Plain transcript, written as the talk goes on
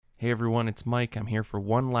Hey everyone, it's Mike. I'm here for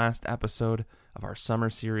one last episode of our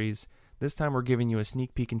summer series. This time we're giving you a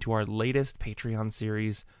sneak peek into our latest Patreon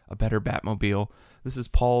series, A Better Batmobile. This is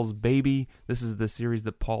Paul's baby. This is the series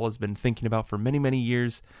that Paul has been thinking about for many, many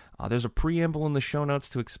years. There's a preamble in the show notes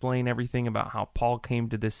to explain everything about how Paul came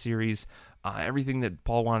to this series, everything that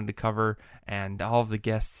Paul wanted to cover, and all of the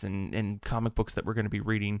guests and comic books that we're going to be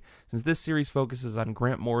reading, since this series focuses on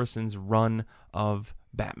Grant Morrison's run of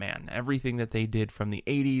Batman, everything that they did from the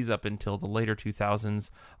 80s up until the later 2000s.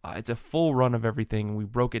 It's a full run of everything, and we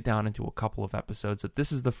broke it down into a couple of episodes. But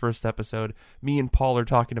this is the first episode. Me and Paul are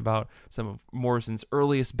talking about some of Morrison's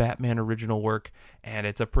earliest Batman original work, and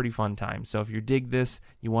it's a pretty fun time. So if you dig this,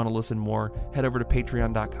 you want to listen more, head over to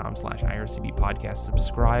patreon.com/IRCB podcast,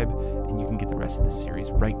 subscribe, and you can get the rest of this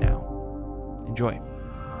series right now. Enjoy.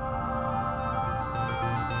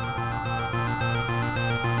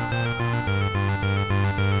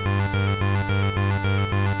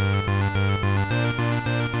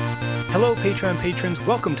 Hello, Patreon patrons.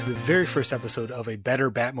 Welcome to the very first episode of A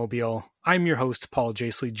Better Batmobile. I'm your host, Paul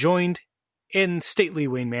Jasley, joined in stately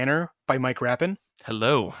Wayne Manor by Mike Rappin.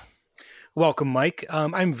 Hello. Welcome, Mike.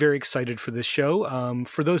 I'm very excited for this show.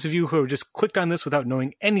 For those of you who have just clicked on this without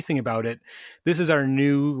knowing anything about it, this is our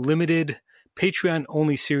new limited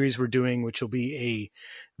Patreon-only series we're doing, which will be a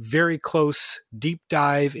very close deep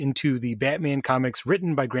dive into the Batman comics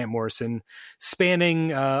written by Grant Morrison,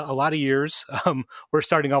 spanning a lot of years. We're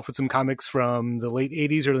starting off with some comics from the late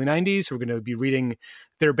 80s, early 90s. We're going to be reading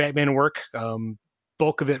their Batman work,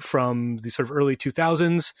 bulk of it from the sort of early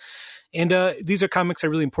 2000s. And these are comics that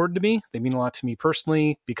are really important to me. They mean a lot to me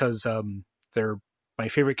personally because they're my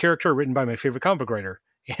favorite character written by my favorite comic book writer.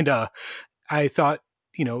 And I thought,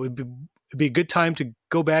 it'd be a good time to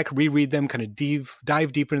go back, reread them, kind of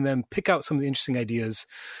dive deeper into them, pick out some of the interesting ideas,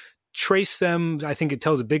 trace them. I think it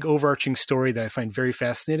tells a big overarching story that I find very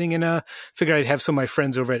fascinating, and figured I'd have some of my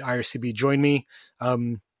friends over at IRCB join me.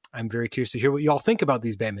 I'm very curious to hear what you all think about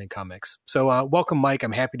these Batman comics. So welcome, Mike.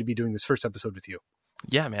 I'm happy to be doing this first episode with you.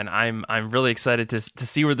 Yeah, man, I'm really excited to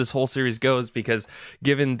see where this whole series goes, because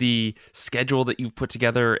given the schedule that you've put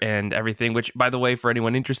together and everything, which, by the way, for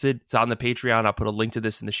anyone interested, it's on the Patreon. I'll put a link to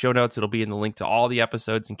this in the show notes. It'll be in the link to all the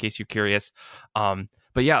episodes in case you're curious.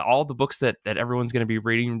 But yeah, all the books that everyone's going to be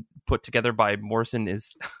reading put together by Morrison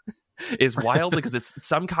is wild, because it's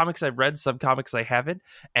some comics I've read, some comics I haven't,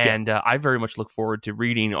 and I very much look forward to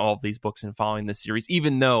reading all of these books and following this series,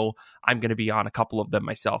 even though I'm going to be on a couple of them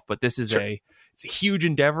myself. But this is it's a huge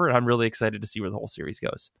endeavor, and I'm really excited to see where the whole series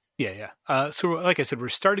goes. Yeah. So like I said, we're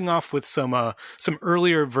starting off with some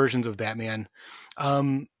earlier versions of Batman.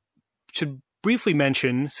 Should briefly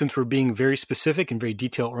mention, since we're being very specific and very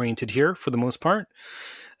detail oriented here for the most part,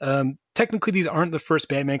 technically these aren't the first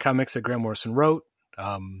Batman comics that Grant Morrison wrote.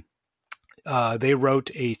 They wrote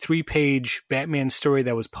a 3-page Batman story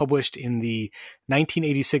that was published in the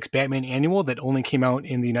 1986 Batman Annual that only came out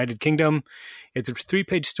in the United Kingdom. It's a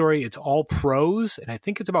 3-page story. It's all prose, and I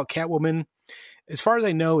think it's about Catwoman. As far as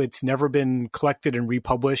I know, it's never been collected and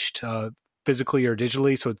republished physically or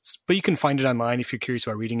digitally. But you can find it online if you're curious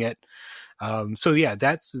about reading it.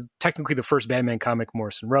 That's technically the first Batman comic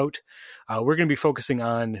Morrison wrote. We're going to be focusing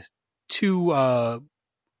on two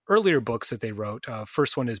earlier books that they wrote.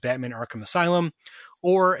 First one is Batman Arkham Asylum,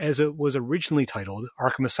 or as it was originally titled,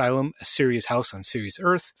 Arkham Asylum, A Serious House on Serious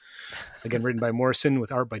Earth. Again, written by Morrison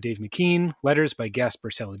with art by Dave McKean, letters by Gaspar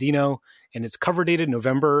Saladino, and it's cover dated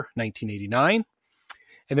November 1989.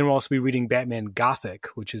 And then we'll also be reading Batman Gothic,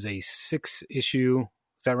 which is a 6-issue,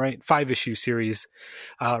 is that right? 5-issue series,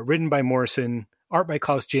 written by Morrison, art by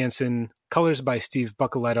Klaus Janson, colors by Steve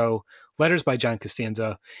Buccoletto, letters by John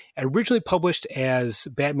Costanza, originally published as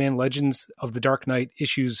Batman Legends of the Dark Knight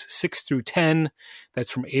issues 6 through 10.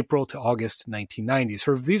 That's from April to August 1990.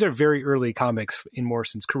 So these are very early comics in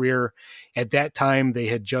Morrison's career. At that time, they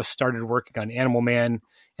had just started working on Animal Man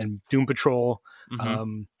and Doom Patrol.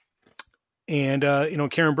 Mm-hmm.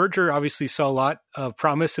 Karen Berger obviously saw a lot of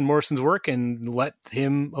promise in Morrison's work and let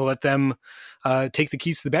them take the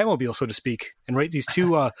keys to the Batmobile, so to speak, and write these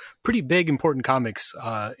two pretty big, important comics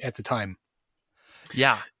at the time.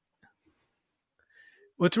 Yeah.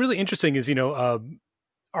 What's really interesting is, Arkham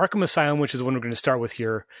Asylum, which is the one we're going to start with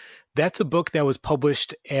here, that's a book that was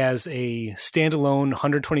published as a standalone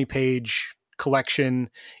 120-page collection.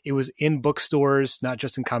 It was in bookstores, not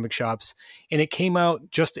just in comic shops, and it came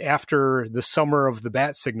out just after the summer of the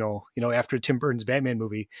Bat Signal, after Tim Burton's Batman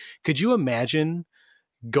movie. Could you imagine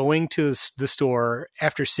going to the store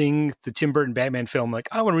after seeing the Tim Burton Batman film,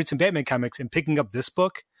 I want to read some Batman comics, and picking up this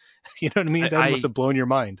book? You know what I mean? That must have blown your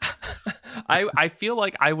mind. I feel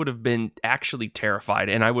like I would have been actually terrified,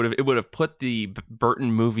 and it would have put the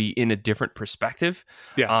Burton movie in a different perspective.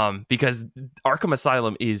 Yeah. Because Arkham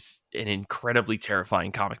Asylum is an incredibly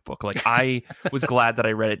terrifying comic book. Like, I was glad that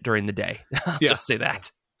I read it during the day. I'll just say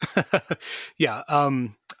that. Yeah.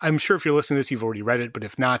 I'm sure if you're listening to this, you've already read it, but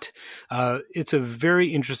if not, it's a very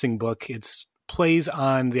interesting book. It's plays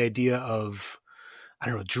on the idea of, I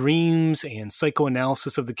don't know, dreams and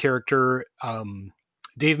psychoanalysis of the character.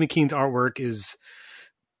 Dave McKean's artwork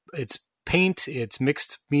it's paint, it's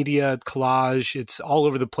mixed media, collage, it's all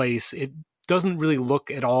over the place. It doesn't really look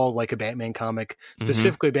at all like a Batman comic,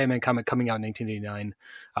 specifically a Batman comic coming out in 1989.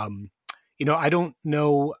 I don't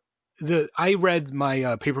know. I read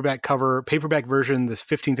my paperback version, this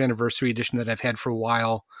 15th anniversary edition that I've had for a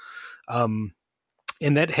while.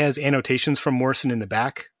 And that has annotations from Morrison in the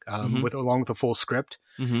back, along with a full script.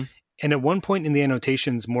 Mm-hmm. And at one point in the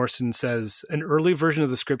annotations, Morrison says an early version of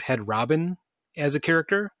the script had Robin as a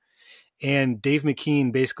character. And Dave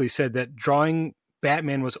McKean basically said that drawing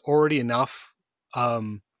Batman was already enough,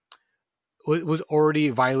 was already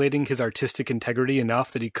violating his artistic integrity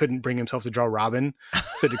enough that he couldn't bring himself to draw Robin,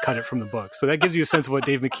 so to cut it from the book. So that gives you a sense of what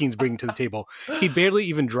Dave McKean's bringing to the table. He barely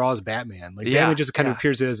even draws Batman. Batman just kind of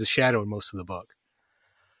appears as a shadow in most of the book.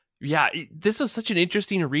 Yeah, this was such an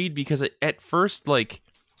interesting read because at first, I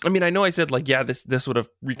know I said this would have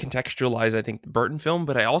recontextualized, I think, the Burton film,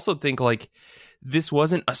 but I also think this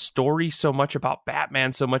wasn't a story so much about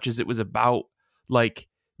Batman so much as it was about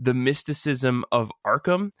the mysticism of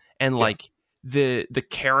Arkham and the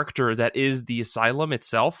character that is the asylum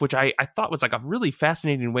itself, which I thought was a really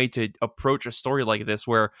fascinating way to approach a story like this,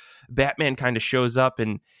 where Batman kind of shows up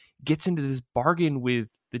and gets into this bargain with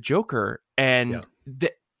the Joker, and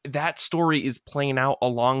that story is playing out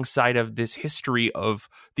alongside of this history of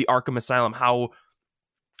the Arkham Asylum, how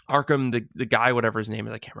Arkham, the guy, whatever his name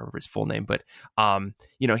is, I can't remember his full name, but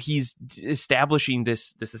he's establishing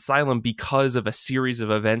this asylum because of a series of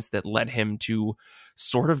events that led him to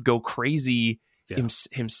sort of go crazy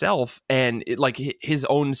himself, and his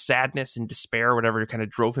own sadness and despair, whatever, kind of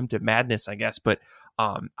drove him to madness, I guess. But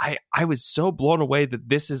I was so blown away that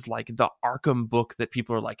this is the Arkham book that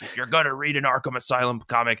people are like, if you're gonna read an Arkham Asylum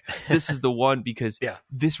comic, this is the one, because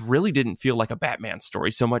this really didn't feel like a Batman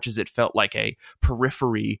story so much as it felt like a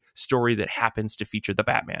periphery story that happens to feature the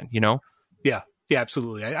Batman, Yeah. Yeah,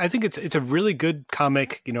 absolutely. I think it's a really good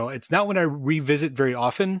comic. It's not one I revisit very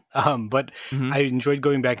often, but I enjoyed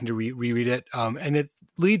going back and to reread it. And it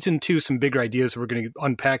leads into some bigger ideas we're going to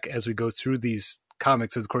unpack as we go through these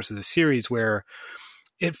comics over the course of the series, where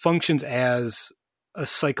it functions as a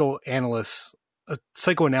psychoanalysis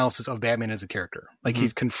of Batman as a character.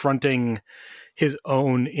 He's confronting his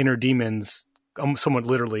own inner demons, somewhat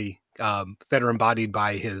literally, that are embodied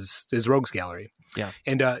by his rogues gallery. Yeah.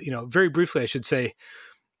 And, very briefly, I should say,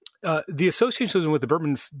 the association with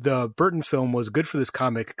the Burton film was good for this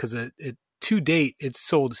comic because it to date, it's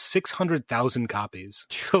sold 600,000 copies.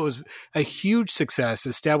 So it was a huge success,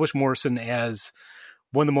 established Morrison as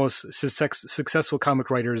one of the most successful comic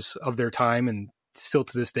writers of their time, and still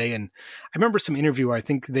to this day. And I remember some interview where I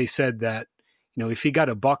think they said that, if he got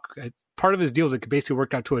 $1, part of his deal is it basically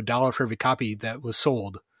worked out to $1 for every copy that was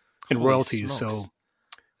sold in royalties. Smokes. So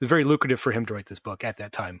it's very lucrative for him to write this book at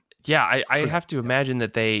that time. Yeah, I have to imagine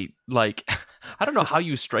that they I don't know how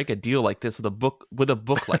you strike a deal like this with a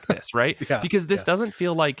book like this, right? Because this doesn't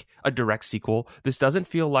feel like a direct sequel. This doesn't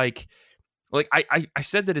feel like I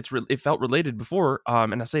said that it felt related before,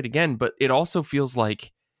 and I'll say it again, but it also feels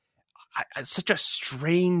like such a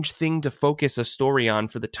strange thing to focus a story on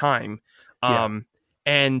for the time,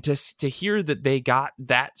 and to hear that they got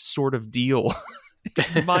that sort of deal.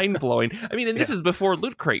 It's mind-blowing. I mean, and this is before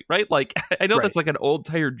Loot Crate, right? I know that's an old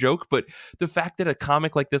tired joke, but the fact that a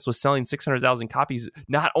comic like this was selling 600,000 copies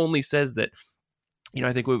not only says that,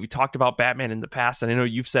 I think we talked about Batman in the past, and I know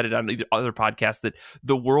you've said it on other podcasts, that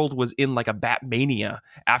the world was in a Batmania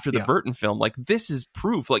after the Burton film. This is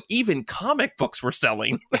proof. Even comic books were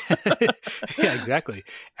selling. Yeah, exactly.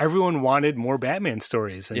 Everyone wanted more Batman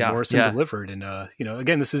stories, and Morrison delivered. And,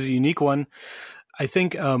 again, this is a unique one. I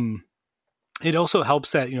think... it also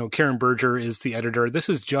helps that, Karen Berger is the editor. This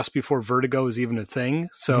is just before Vertigo is even a thing.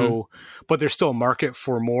 So, but there's still a market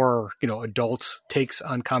for more, adult takes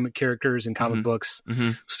on comic characters and comic books.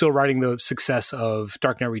 Still riding the success of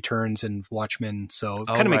Dark Knight Returns and Watchmen. So it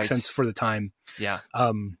kind of makes sense for the time. Yeah.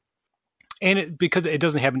 And because it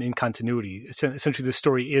doesn't happen in continuity, essentially the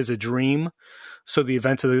story is a dream. So the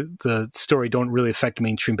events of the story don't really affect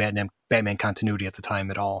mainstream Batman continuity at the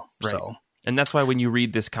time at all. Right. So. And that's why when you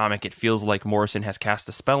read this comic, it feels like Morrison has cast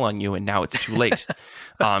a spell on you and now it's too late.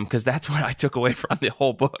 Because that's what I took away from the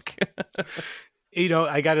whole book.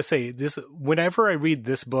 I got to say, whenever I read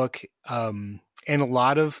this book, and a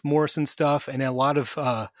lot of Morrison stuff and a lot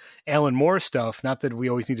of Alan Moore stuff, not that we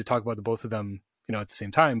always need to talk about the both of them, at the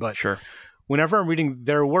same time, but sure. Whenever I'm reading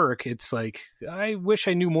their work, it's like, I wish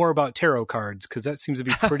I knew more about tarot cards, because that seems to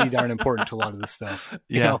be pretty darn important to a lot of this stuff.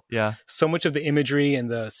 Yeah. So much of the imagery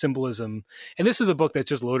and the symbolism. And this is a book that's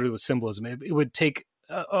just loaded with symbolism. It would take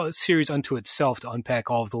a series unto itself to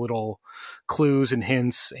unpack all of the little clues and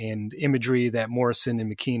hints and imagery that Morrison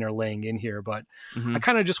and McKean are laying in here. But I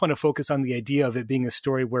kind of just want to focus on the idea of it being a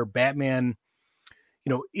story where Batman,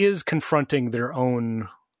 is confronting their own,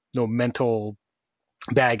 mental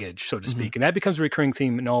baggage, so to speak. And that becomes a recurring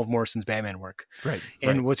theme in all of Morrison's Batman work. Right.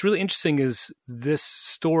 And what's really interesting is this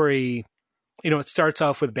story, it starts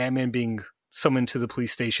off with Batman being summoned to the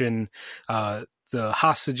police station. The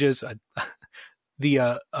hostages,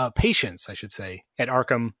 the patients, I should say, at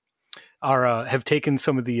Arkham have taken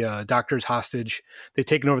some of the doctors hostage. They've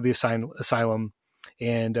taken over the asylum.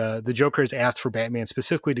 And the Joker has asked for Batman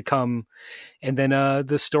specifically to come. And then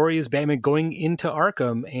the story is Batman going into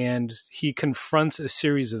Arkham, and he confronts a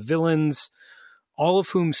series of villains, all of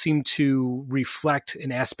whom seem to reflect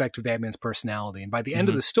an aspect of Batman's personality. And by the end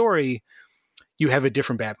of the story, you have a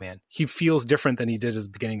different Batman. He feels different than he did at the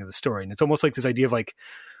beginning of the story. And it's almost like this idea of like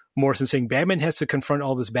Morrison saying Batman has to confront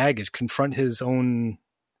all this baggage, confront his own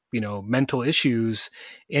mental issues,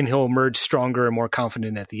 and he'll emerge stronger and more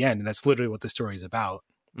confident at the end. And that's literally what the story is about.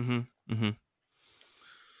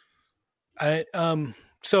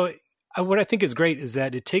 So what I think is great is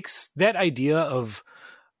that it takes that idea of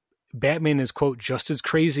Batman is, quote, just as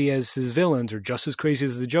crazy as his villains or just as crazy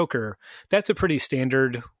as the Joker. That's a pretty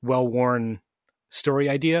standard, well-worn story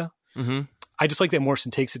idea. I just like that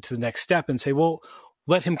Morrison takes it to the next step and say, well,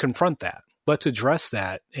 let him confront that. Let's address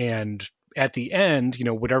that. And at the end,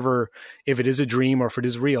 whatever, if it is a dream or if it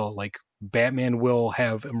is real, like Batman will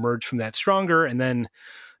have emerged from that stronger. And then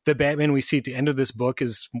the Batman we see at the end of this book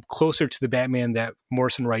is closer to the Batman that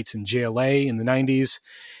Morrison writes in JLA in the 90s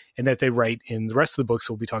and that they write in the rest of the books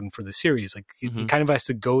we'll be talking for the series. Like he kind of has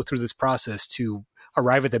to go through this process to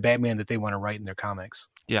arrive at the Batman that they want to write in their comics.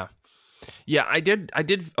 Yeah. I did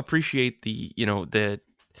appreciate the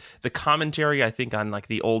commentary, I think, on like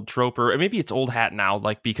the old trope, or maybe it's old hat now,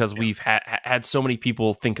 like because we've had so many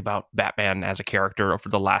people think about Batman as a character over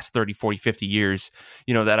the last 30, 40, 50 years,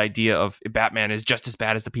 that idea of Batman is just as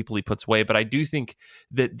bad as the people he puts away. But I do think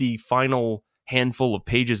that the final handful of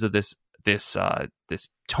pages of this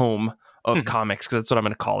tome of comics, because that's what I'm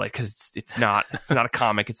going to call it, because it's not a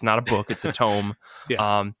comic, it's not a book, it's a tome,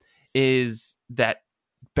 is that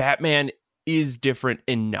Batman is different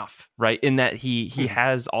enough, right? In that he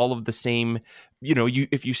has all of the same,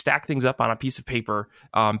 if you stack things up on a piece of paper,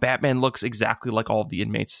 Batman looks exactly like all of the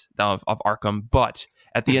inmates of Arkham, but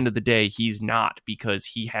at the end of the day, he's not, because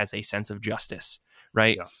he has a sense of justice,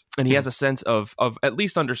 right? Yeah. And he has a sense of at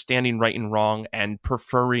least understanding right and wrong and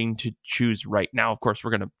preferring to choose right. Now, of course,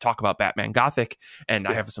 we're going to talk about Batman Gothic, and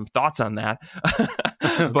I have some thoughts on that.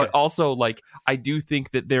 But also, like, I do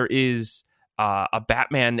think that there is a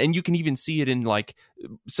Batman, and you can even see it in like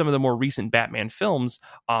some of the more recent Batman films,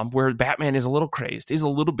 where Batman is a little crazed, is a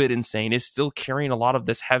little bit insane, is still carrying a lot of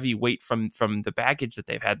this heavy weight from the baggage that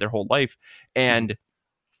they've had their whole life. And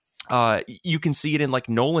you can see it in like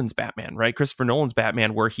Nolan's Batman, right? Christopher Nolan's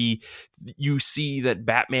Batman, where you see that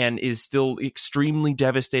Batman is still extremely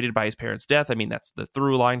devastated by his parents' death. I mean, that's the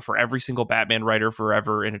through line for every single Batman writer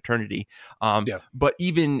forever in eternity. But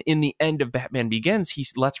even in the end of Batman Begins, he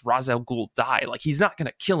lets Ra's al Ghul die. Like, he's not going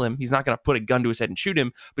to kill him. He's not going to put a gun to his head and shoot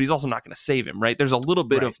him, but he's also not going to save him, right? There's a little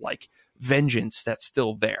bit of like vengeance that's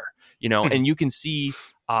still there, and you can see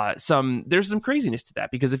there's some craziness to that,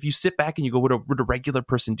 because if you sit back and you go, would a regular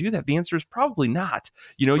person do that? The answer is probably not.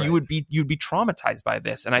 You'd be traumatized by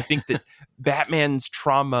this. And I think that Batman's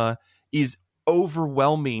trauma is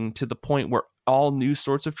overwhelming to the point where all new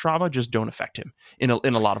sorts of trauma just don't affect him in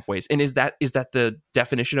a lot of ways. And is that the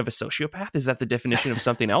definition of a sociopath? Is that the definition of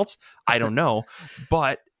something else? I don't know.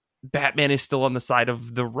 But Batman is still on the side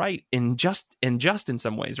of the right and just in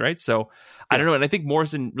some ways, right? So I don't know, and I think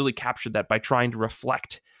Morrison really captured that by trying to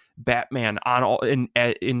reflect Batman on all in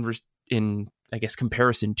I guess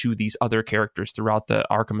comparison to these other characters throughout the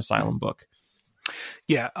Arkham Asylum book.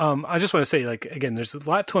 Yeah, I just want to say, like, again, there's a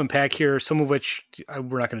lot to unpack here, some of which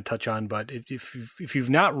we're not going to touch on, but if you've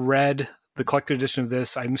not read the collected edition of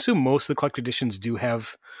this, I assume most of the collected editions do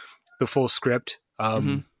have the full script.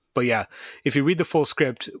 But yeah, if you read the full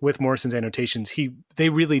script with Morrison's annotations, they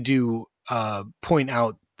really do point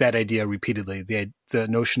out that idea repeatedly. The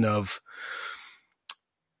notion of,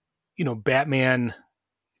 Batman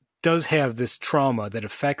does have this trauma that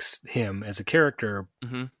affects him as a character.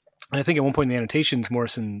 Mm-hmm. And I think at one point in the annotations,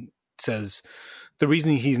 Morrison says the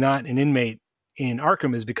reason he's not an inmate in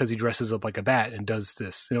Arkham is because he dresses up like a bat and does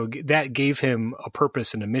this. That gave him a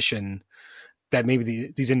purpose and a mission that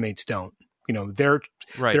maybe these inmates don't. They're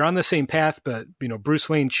on the same path, but Bruce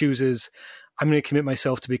Wayne chooses, I'm going to commit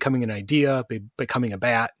myself to becoming an idea, becoming a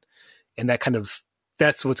bat, and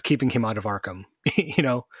that's what's keeping him out of Arkham.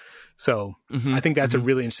 So I think that's a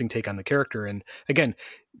really interesting take on the character. And again,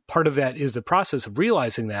 part of that is the process of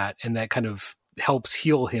realizing that, and that kind of helps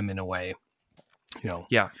heal him in a way.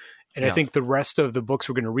 Yeah. And I think the rest of the books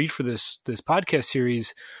we're going to read for this podcast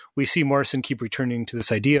series, we see Morrison keep returning to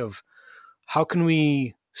this idea of how can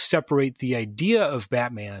we separate the idea of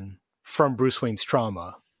Batman from Bruce Wayne's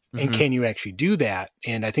trauma? And can you actually do that?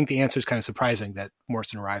 And I think the answer is kind of surprising that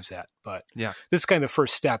Morrison arrives at. But this is kind of the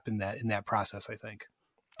first step in that process, I think.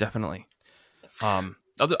 Definitely.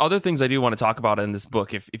 Other things I do want to talk about in this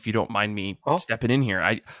book, if you don't mind me stepping in here,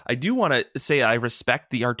 I do want to say I respect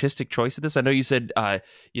the artistic choice of this. I know you said,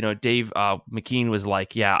 Dave McKean was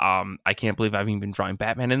like, I can't believe I've even been drawing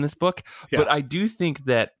Batman in this book. Yeah. But I do think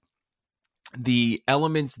that the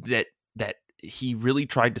elements that he really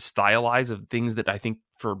tried to stylize of things that I think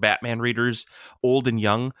for Batman readers, old and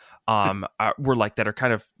young, were like that are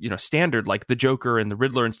kind of, standard, like the Joker and the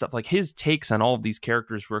Riddler and stuff. Like his takes on all of these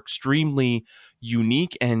characters were extremely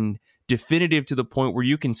unique and definitive to the point where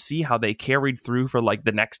you can see how they carried through for like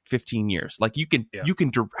the next 15 years. Like you can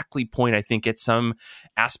directly point, I think, at some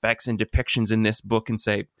aspects and depictions in this book and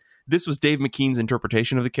say, this was Dave McKean's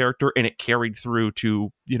interpretation of the character, and it carried through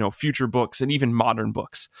to, future books and even modern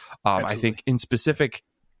books. I think in specific,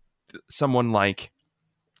 someone like,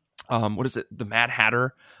 the Mad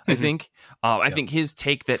Hatter, I think. I think his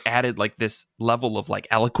take that added like this level of like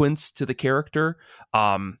eloquence to the character.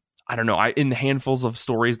 I don't know. In the handfuls of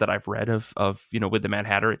stories that I've read of with the Mad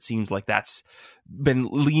Hatter, it seems like that's been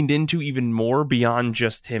leaned into even more beyond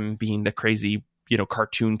just him being the crazy,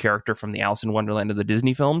 cartoon character from the Alice in Wonderland of the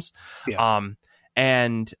Disney films. Yeah.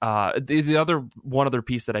 And the other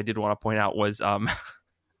piece that I did want to point out was, or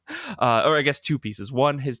I guess two pieces.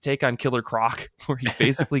 One, his take on Killer Croc, where he's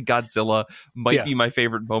basically Godzilla, might be my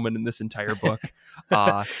favorite moment in this entire book.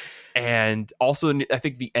 And also, I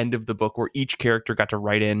think the end of the book where each character got to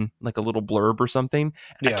write in like a little blurb or something.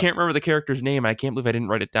 And I can't remember the character's name. I can't believe I didn't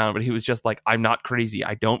write it down, but he was just like, I'm not crazy.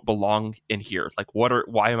 I don't belong in here. Like,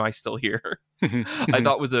 why am I still here? I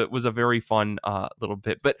thought was a very fun little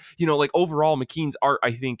bit. But, like overall, McKean's art,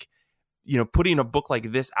 I think, putting a book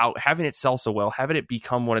like this out, having it sell so well, having it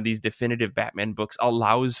become one of these definitive Batman books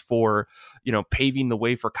allows for, paving the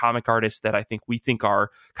way for comic artists that I think we think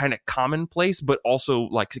are kind of commonplace, but also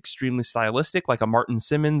like extremely stylistic, like a Martin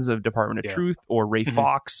Simmons of Department of Truth or Ray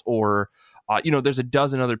Fox or, there's a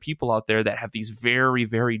dozen other people out there that have these very,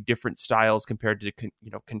 very different styles compared to,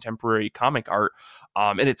 contemporary comic art.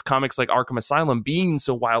 And it's comics like Arkham Asylum being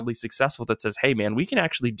so wildly successful that says, hey, man, we can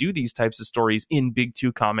actually do these types of stories in Big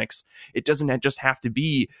Two comics. It doesn't just have to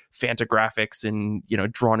be Fantagraphics and,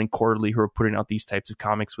 Drawn and Quarterly who are putting out these types of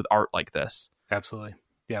comics with art like this. Absolutely.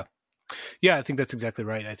 Yeah. Yeah, I think that's exactly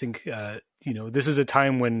right. I think, this is a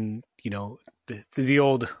time when, the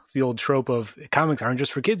old trope of comics aren't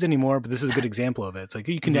just for kids anymore, but this is a good example of it. It's like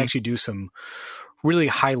you can actually do some really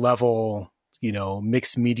high level,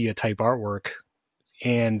 mixed media type artwork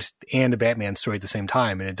and a Batman story at the same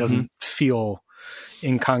time. And it doesn't feel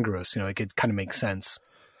incongruous. It kind of makes sense.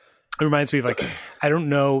 It reminds me of like, I don't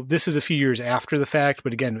know, this is a few years after the fact,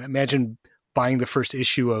 but again, imagine buying the first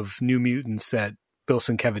issue of New Mutants that Bill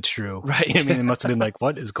Sienkiewicz drew. Right. I mean, it must have been like,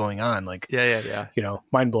 what is going on? Like,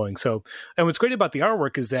 mind blowing. So, and what's great about the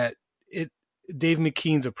artwork is that Dave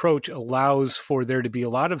McKean's approach allows for there to be a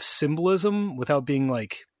lot of symbolism without being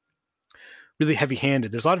like really heavy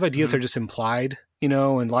handed. There's a lot of ideas that are just implied, and a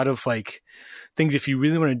lot of like things, if you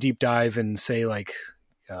really want to deep dive and say like,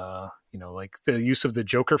 like the use of the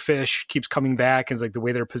Joker fish keeps coming back, and it's like the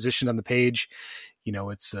way they're positioned on the page,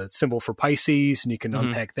 it's a symbol for Pisces, and you can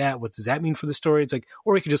unpack that. What does that mean for the story? It's like,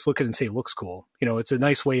 or you could just look at it and say, it looks cool. It's a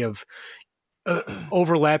nice way of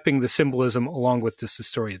overlapping the symbolism along with just the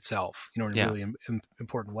story itself, in a really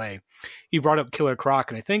important way. You brought up Killer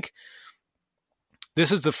Croc, and I think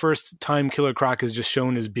this is the first time Killer Croc is just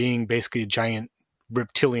shown as being basically a giant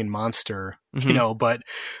reptilian monster, but,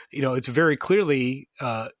 it's very clearly,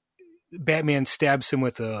 Batman stabs him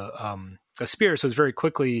with a spear, so it's very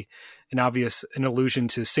quickly an allusion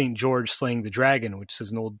to Saint George slaying the dragon, which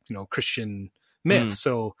is an old Christian myth.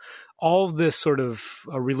 So all of this sort of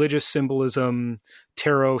religious symbolism,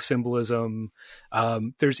 tarot symbolism.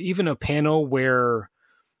 There's even a panel where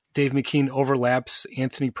Dave McKean overlaps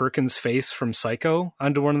Anthony Perkins' face from Psycho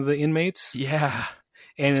onto one of the inmates. Yeah.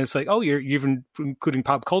 And it's like, oh, you're even including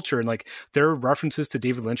pop culture. And like, there are references to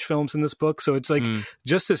David Lynch films in this book. So it's like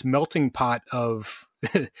just this melting pot of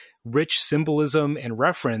rich symbolism and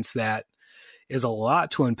reference that is a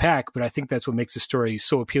lot to unpack. But I think that's what makes the story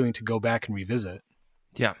so appealing to go back and revisit.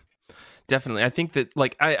 Yeah. Definitely. I think that,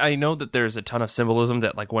 like, I know that there's a ton of symbolism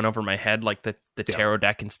that, like, went over my head, like the tarot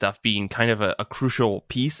deck and stuff being kind of a crucial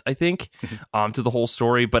piece, I think, to the whole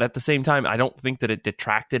story. But at the same time, I don't think that it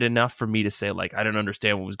detracted enough for me to say, like, I don't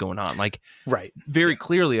understand what was going on. Like, very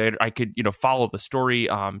clearly, I could, follow the story,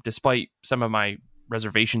 despite some of my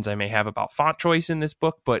reservations I may have about font choice in this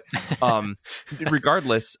book, but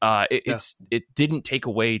regardless, it didn't take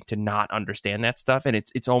away to not understand that stuff. And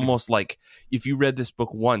it's almost like if you read this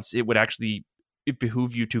book once, it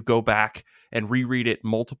behoove you to go back and reread it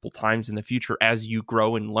multiple times in the future as you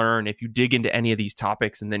grow and learn. If you dig into any of these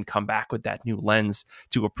topics and then come back with that new lens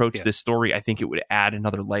to approach this story, I think it would add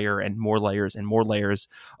another layer and more layers and more layers,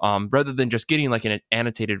 rather than just getting like an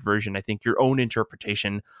annotated version. I think your own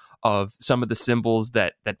interpretation of some of the symbols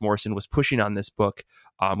that Morrison was pushing on this book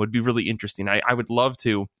would be really interesting. I would love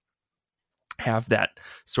to have that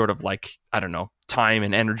sort of, like, I don't know, time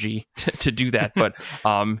and energy to do that. But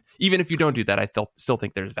even if you don't do that, I still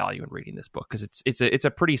think there's value in reading this book, because it's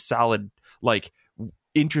a pretty solid, like,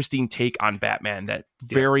 interesting take on Batman that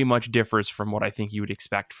very much differs from what I think you would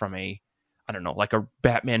expect from a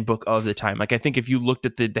Batman book of the time. Like, I think if you looked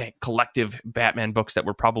at the collective Batman books that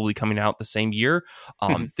were probably coming out the same year,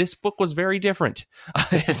 this book was very different,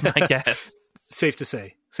 is my guess. Safe to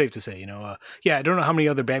say, I don't know how many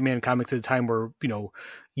other Batman comics at the time were,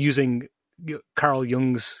 using Carl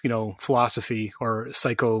Jung's, philosophy or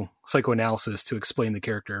psychoanalysis to explain the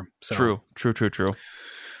character. So True.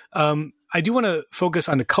 I do want to focus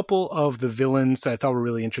on a couple of the villains that I thought were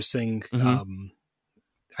really interesting.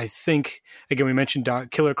 I think, again, we mentioned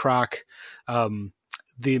Killer Croc,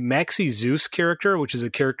 the Maxie Zeus character, which is a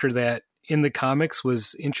character that in the comics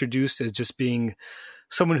was introduced as just being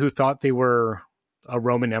someone who thought they were a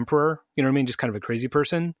Roman emperor, just kind of a crazy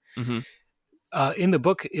person. In the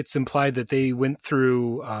book, it's implied that they went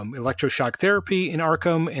through electroshock therapy in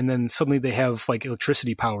Arkham, and then suddenly they have like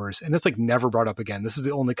electricity powers, and that's like never brought up again. This is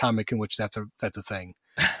the only comic in which that's a thing.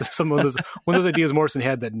 One of those ideas Morrison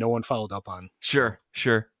had that no one followed up on. Sure.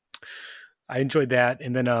 I enjoyed that,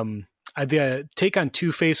 and then the take on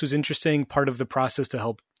Two-Face was interesting. Part of the process to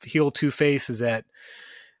help heal Two-Face is that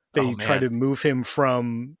they try to move him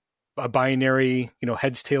from a binary,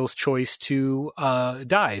 heads, tails choice to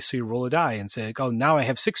die. So you roll a die and say, oh, now I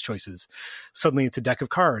have 6 choices. Suddenly it's a deck of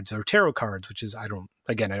cards or tarot cards, which is, I don't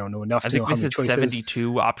know enough to know how many choices.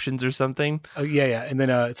 72 options or something. Yeah. And then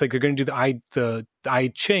it's like they're going to do the I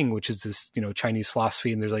Ching, which is this, Chinese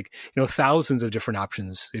philosophy. And there's like, thousands of different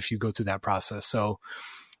options if you go through that process. So,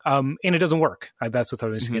 and it doesn't work. That's what I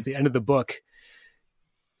was saying. At the end of the book,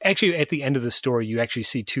 actually, at the end of the story, you actually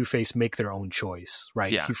see Two-Face make their own choice,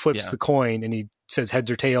 right? He flips the coin and he says heads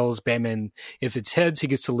or tails. Batman, if it's heads, he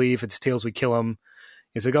gets to leave. If it's tails, we kill him.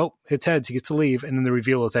 He's like, oh, it's heads, he gets to leave. And then the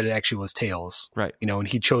reveal is that it actually was tails. Right. And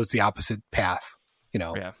he chose the opposite path,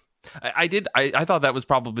 Yeah. I thought that was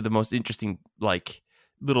probably the most interesting, like,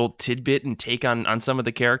 little tidbit and take on some of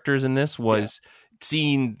the characters in this was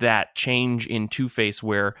seeing that change in Two-Face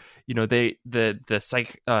where,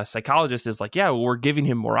 the psychologist is like, we're giving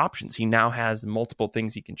him more options. He now has multiple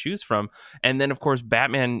things he can choose from. And then, of course,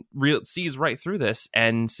 Batman sees right through this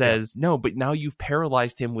and says, no, but now you've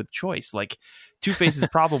paralyzed him with choice. Like, Two-Face's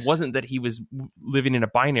problem wasn't that he was living in a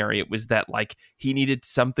binary. It was that, like, he needed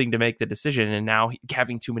something to make the decision. And now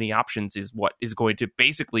having too many options is what is going to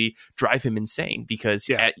basically drive him insane, because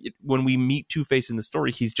when we meet Two-Face in the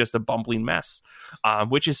story, he's just a bumbling mess,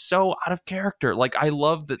 which is so out of character. Like, I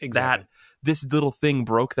love that this little thing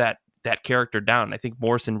broke that character down. I think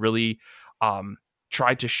Morrison really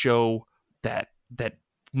tried to show that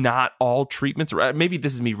not all treatments, or maybe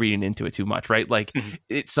this is me reading into it too much, right? Like,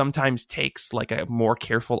 it sometimes takes like a more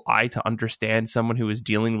careful eye to understand someone who is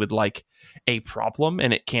dealing with like a problem,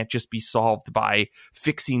 and it can't just be solved by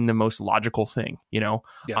fixing the most logical thing,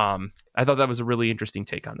 I thought that was a really interesting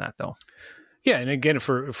take on that, though. Yeah, and again,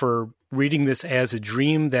 for reading this as a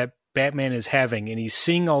dream that Batman is having, and he's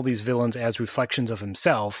seeing all these villains as reflections of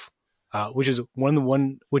himself, which is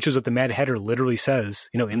which is what the Mad Hatter literally says,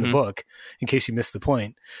 in the book. In case you missed the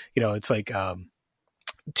point, it's like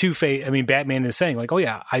Two-Face, I mean, Batman is saying like, oh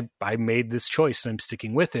yeah, I made this choice and I'm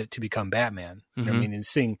sticking with it to become Batman. You know what I mean? And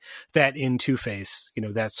seeing that in Two-Face, you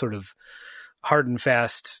know, that sort of hard and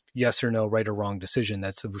fast, yes or no, right or wrong decision.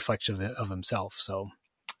 That's a reflection of himself. So,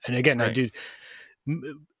 and again, Right. I do,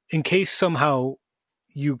 in case somehow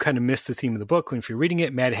you kind of miss the theme of the book, when if you're reading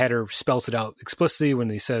it, Mad Hatter spells it out explicitly when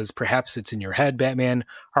he says, perhaps it's in your head, Batman.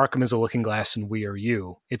 Arkham is a looking glass and we are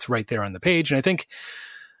you. It's right there on the page. And I think,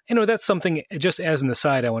 you know, that's something, just as an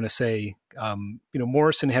aside, I want to say, you know,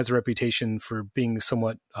 Morrison has a reputation for being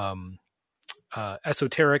somewhat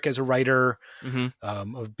esoteric as a writer,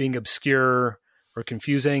 of being obscure or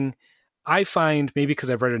confusing. I find, maybe because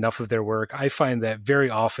I've read enough of their work, I find that very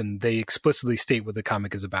often they explicitly state what the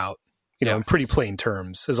comic is about, you know, in pretty plain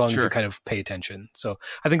terms, as long as you kind of pay attention. So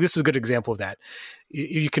I think this is a good example of that.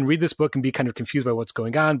 You can read this book and be kind of confused by what's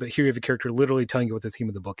going on, but here you have a character literally telling you what the theme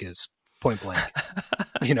of the book is. Point blank.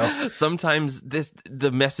 You know, sometimes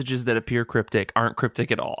the messages that appear cryptic aren't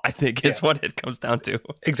cryptic at all, I think is what it comes down to.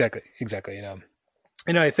 Exactly. You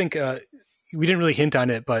know, I think we didn't really hint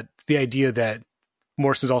on it, but the idea that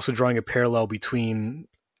Morrison's also drawing a parallel between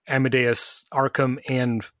Amadeus Arkham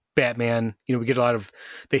and Batman. You know, we get a lot of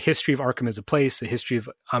the history of Arkham as a place, the history of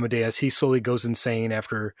Amadeus. He slowly goes insane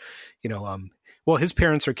after, you know, well, his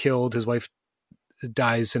parents are killed. His wife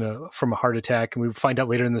dies from a heart attack, and we find out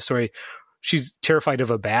later in the story she's terrified of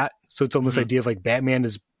a bat. So it's almost idea of like Batman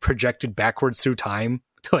is projected backwards through time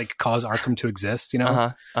to like cause Arkham to exist. You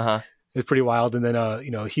know, it's pretty wild. And then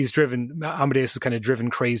you know, Amadeus is kind of driven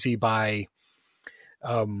crazy by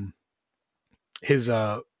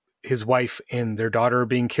his wife and their daughter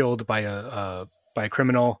being killed by a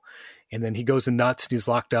criminal, and then he goes nuts and he's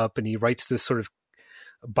locked up, and he writes this sort of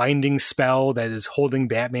binding spell that is holding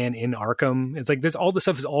Batman in Arkham. It's like this, all this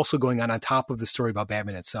stuff is also going on top of the story about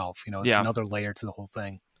Batman itself. You know, it's another layer to the whole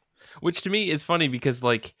thing. Which to me is funny because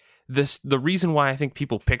like the reason why I think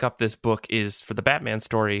people pick up this book is for the Batman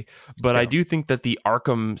story, but I do think that the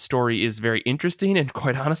Arkham story is very interesting, and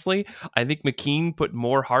quite honestly, I think McKean put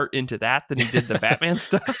more heart into that than he did the Batman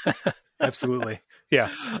stuff. Absolutely.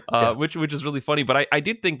 Yeah. Which is really funny. But I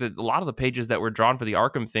did think that a lot of the pages that were drawn for the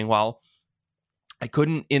Arkham thing, while I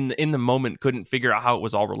couldn't in the moment couldn't figure out how it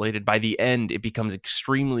was all related, by the end it becomes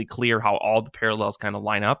extremely clear how all the parallels kind of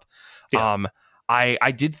line up.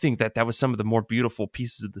 I did think that was some of the more beautiful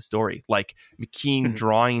pieces of the story, like McKean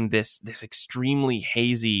drawing this extremely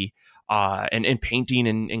hazy and painting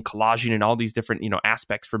and collaging and all these different, you know,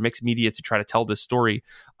 aspects for mixed media to try to tell this story.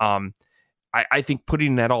 I think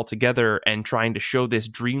putting that all together and trying to show this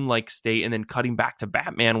dreamlike state, and then cutting back to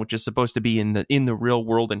Batman, which is supposed to be in the real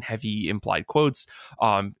world in heavy implied quotes,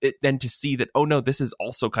 then to see that, oh no, this is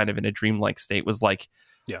also kind of in a dreamlike state, was like,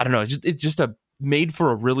 I don't know, it's just made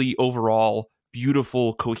for a really overall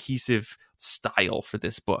beautiful, cohesive style for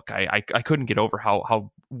this book. I couldn't get over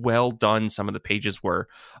how well done some of the pages were,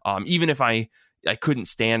 even if I couldn't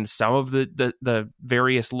stand some of the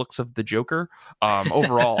various looks of the Joker.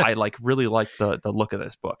 Overall, I really like the look of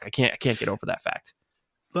this book. I can't get over that fact.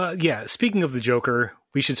 Speaking of the Joker,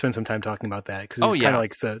 we should spend some time talking about that, because he's kind of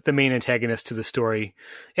like the main antagonist to the story.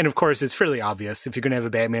 And of course, it's fairly obvious. If you're going to have a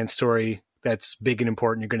Batman story that's big and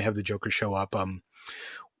important, you're going to have the Joker show up.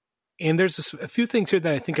 And there's a few things here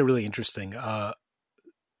that I think are really interesting.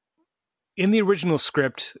 In the original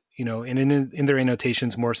script, you know, and in their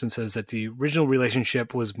annotations, Morrison says that the original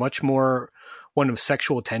relationship was much more one of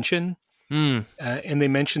sexual tension. And they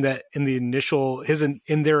mentioned that in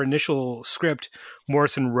their initial script,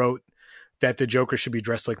 Morrison wrote that the Joker should be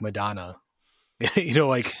dressed like Madonna, you know,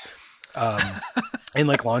 like in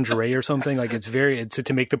like lingerie or something. Like it's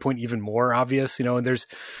to make the point even more obvious, you know. And there's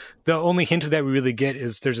the only hint of that we really get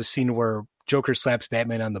is there's a scene where Joker slaps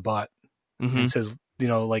Batman on the butt and says, you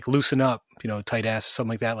know, like, loosen up, you know, tight ass or something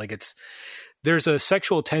like that. Like there's a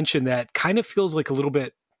sexual tension that kind of feels like a little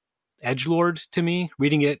bit edgelord to me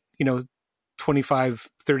reading it, you know, 25,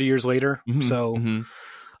 30 years later. So,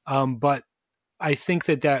 but I think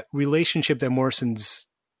that relationship that Morrison's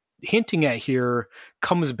hinting at here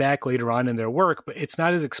comes back later on in their work, but it's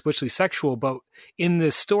not as explicitly sexual. But in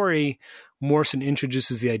this story, Morrison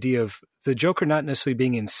introduces the idea of the Joker not necessarily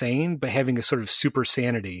being insane, but having a sort of super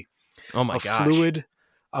sanity. Oh my gosh.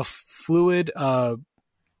 A fluid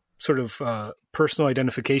sort of personal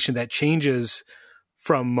identification that changes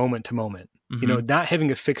from moment to moment. You know, not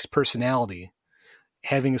having a fixed personality,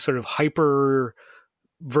 having a sort of hyper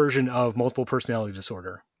version of multiple personality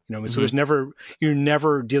disorder. You know, so you're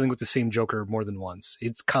never dealing with the same Joker more than once.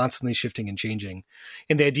 It's constantly shifting and changing.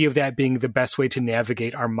 And the idea of that being the best way to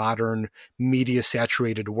navigate our modern media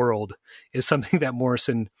saturated world is something that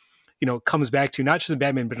Morrison comes back to not just in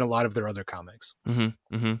Batman, but in a lot of their other comics.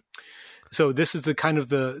 Mm-hmm. Mm-hmm. So this is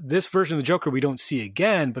this version of the Joker we don't see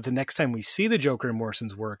again, but the next time we see the Joker in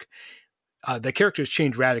Morrison's work, the character has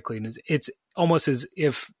changed radically, and it's almost as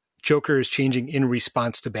if Joker is changing in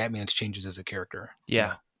response to Batman's changes as a character.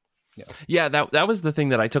 Yeah. Yeah, that was the thing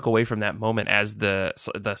that I took away from that moment as the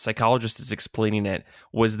psychologist is explaining it,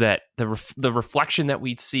 was that the reflection that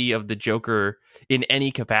we'd see of the Joker in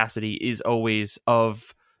any capacity is always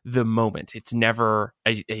of the moment. It's never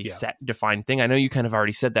a set defined thing. I know you kind of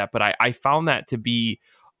already said that, but I found that to be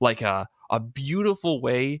like a beautiful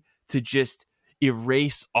way to just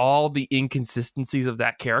erase all the inconsistencies of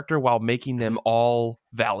that character while making them all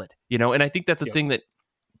valid, and I think that's a thing that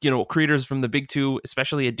creators from the big two,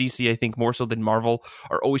 especially at DC, I think more so than Marvel,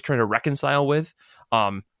 are always trying to reconcile with.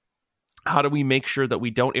 How do we make sure that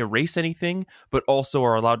we don't erase anything, but also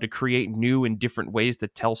are allowed to create new and different ways to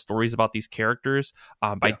tell stories about these characters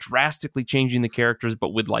by drastically changing the characters, but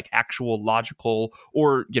with like actual logical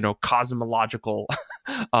or, cosmological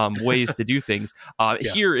ways to do things.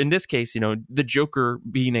 Here, in this case, the Joker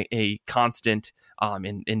being a constant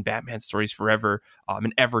in Batman stories forever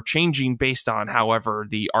and ever changing based on however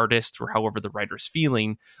the artist or however the writer's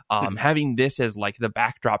feeling, having this as like the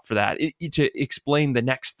backdrop for that to explain the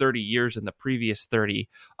next 30 years and the previous 30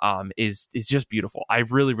 is just beautiful. I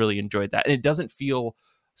really, really enjoyed that. And it doesn't feel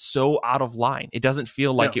so out of line. It doesn't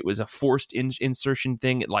feel like it was a forced insertion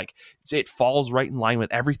thing. It falls right in line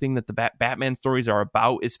with everything that the Batman stories are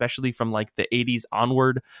about, especially from like the 80s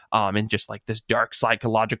onward, and just like this dark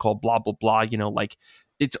psychological blah blah blah,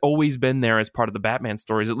 it's always been there as part of the Batman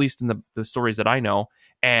stories, at least in the stories that I know.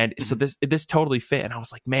 And so this totally fit. And I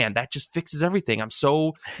was like, man, that just fixes everything. I'm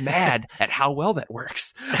so mad at how well that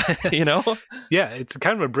works. Yeah, it's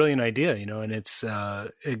kind of a brilliant idea, and it's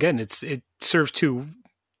again, it serves two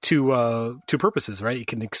purposes, right? It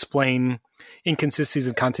can explain inconsistencies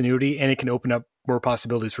in continuity, and it can open up more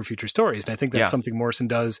possibilities for future stories. And I think that's something Morrison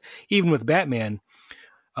does, even with Batman.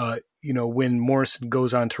 When Morrison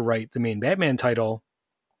goes on to write the main Batman title,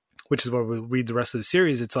 which is where we'll read the rest of the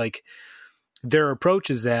series, it's like their approach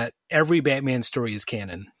is that every Batman story is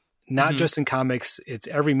canon, not just in comics. It's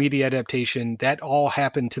every media adaptation that all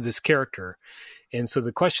happened to this character. And so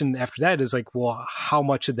the question after that is like, well, how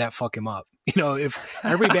much did that fuck him up? If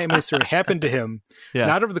every Batman story happened to him,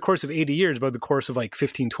 not over the course of 80 years, but over the course of like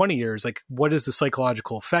 15, 20 years, like what is the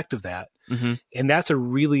psychological effect of that? And that's a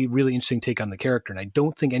really, really interesting take on the character. And I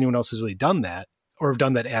don't think anyone else has really done that or have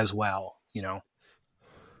done that as well,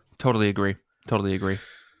 Totally agree.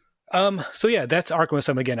 So yeah, that's Arkham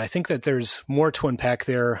Asylum. Again, I think that there's more to unpack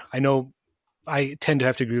there. I know I tend to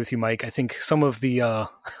have to agree with you, Mike. I think some of the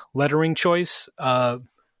lettering choice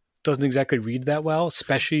doesn't exactly read that well,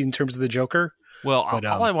 especially in terms of the Joker. Well,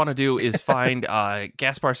 all I want to do is find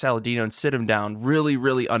Gaspar Saladino and sit him down, really,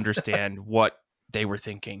 really understand what they were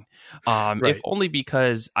thinking. Right. If only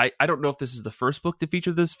because I don't know if this is the first book to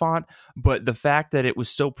feature this font, but the fact that it was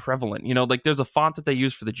so prevalent, like there's a font that they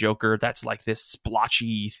use for the Joker that's like this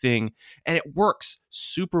splotchy thing, and it works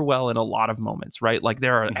super well in a lot of moments, right? Like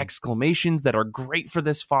there are exclamations that are great for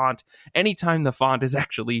this font. Anytime the font is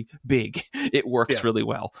actually big, it works really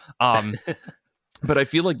well. But I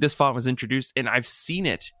feel like this font was introduced, and I've seen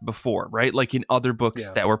it before, right? Like in other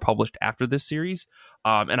books that were published after this series.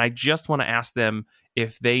 And I just want to ask them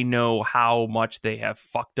if they know how much they have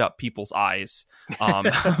fucked up people's eyes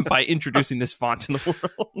by introducing this font in the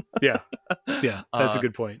world. Yeah, that's a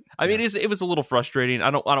good point. I mean, it was a little frustrating.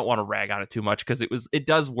 I don't want to rag on it too much because it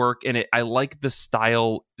does work, and I like the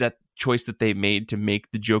style, that choice that they made to make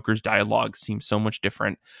the Joker's dialogue seem so much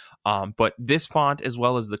different. But this font, as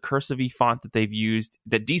well as the cursive font that they've used,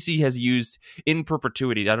 that DC has used in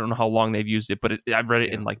perpetuity. I don't know how long they've used it, but I've read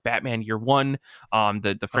it in like Batman Year One,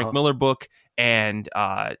 the Frank Miller book, and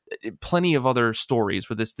plenty of other stories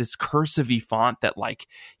where this cursive font that like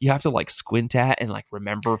you have to like squint at and like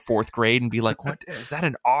remember fourth grade and be like, what is that,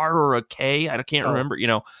 an R or a K? I can't remember.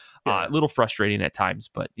 A little frustrating at times,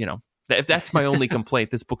 but if that's my only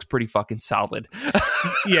complaint, this book's pretty fucking solid.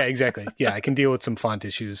 Yeah, exactly. Yeah, I can deal with some font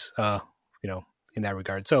issues, in that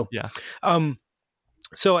regard. So,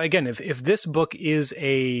 so again, if this book is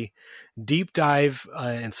a deep dive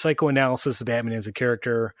and psychoanalysis of Batman as a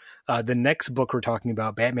character, the next book we're talking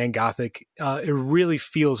about, Batman Gothic, it really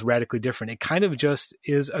feels radically different. It kind of just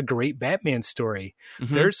is a great Batman story.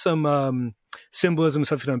 There's some symbolism,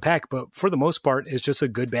 stuff to unpack, but for the most part, it's just a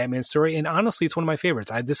good Batman story. And honestly, it's one of my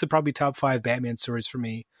favorites. This is probably top 5 Batman stories for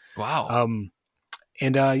me. Wow.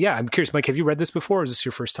 And yeah, I'm curious, Mike, have you read this before, or is this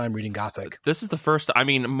your first time reading Gothic? This is the first. I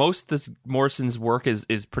mean, most this Morrison's work is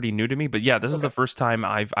pretty new to me, but yeah, this is the first time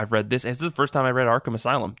I've read this. And this is the first time I read Arkham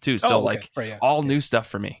Asylum too. So all new stuff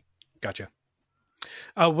for me. Gotcha.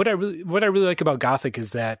 What I really like about Gothic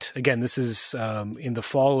is that, again, this is in the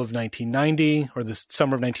fall of 1990 or the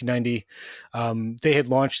summer of 1990. They had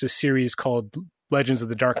launched a series called Legends of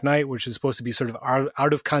the Dark Knight, which is supposed to be sort of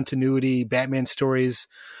out of continuity Batman stories,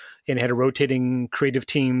 and it had a rotating creative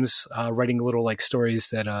teams writing little like stories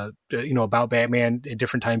that about Batman at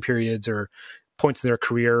different time periods or points in their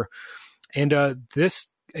career. And this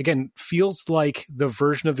again feels like the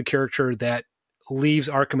version of the character that leaves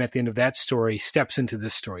Arkham at the end of that story steps into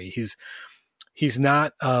this story. He's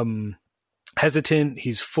not hesitant.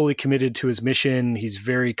 He's fully committed to his mission. He's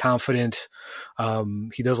very confident.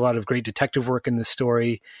 He does a lot of great detective work in this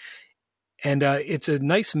story. And it's a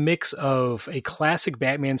nice mix of a classic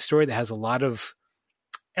Batman story that has a lot of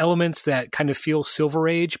elements that kind of feel Silver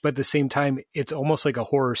Age, but at the same time, it's almost like a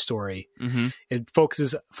horror story. Mm-hmm. It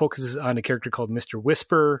focuses on a character called Mr.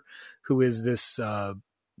 Whisper, who is this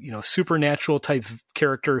supernatural type of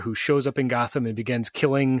character who shows up in Gotham and begins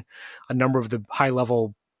killing a number of the high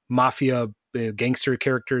level mafia gangster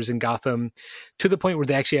characters in Gotham, to the point where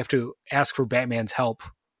they actually have to ask for Batman's help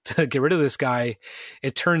to get rid of this guy.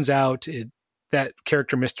 It turns out that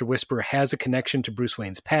character, Mr. Whisper, has a connection to Bruce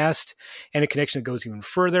Wayne's past, and a connection that goes even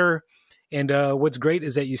further. And what's great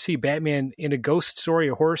is that you see Batman in a ghost story,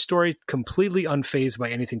 a horror story, completely unfazed by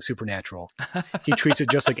anything supernatural. He treats it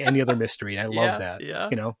just like any other mystery, and I love that. Yeah.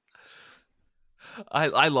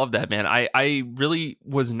 I love that, man. I really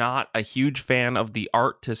was not a huge fan of the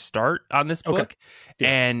art to start on this book. Okay.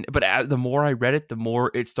 Yeah. But the more I read it, the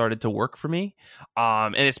more it started to work for me.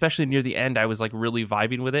 And especially near the end, I was like really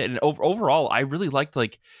vibing with it. And overall, I really liked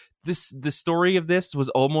this. The story of this was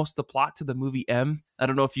almost the plot to the movie M. I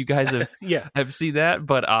don't know if you guys have have seen that,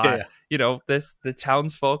 but the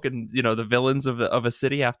townsfolk and the villains of a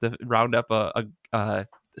city have to round up a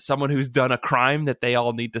someone who's done a crime that they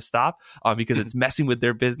all need to stop because it's messing with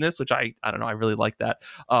their business, which I don't know, I really like that.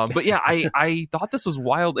 But yeah, I thought this was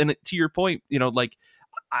wild. And to your point,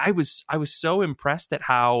 I was so impressed at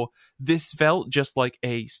how this felt just like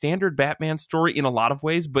a standard Batman story in a lot of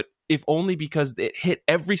ways, but if only because it hit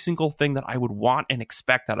every single thing that I would want and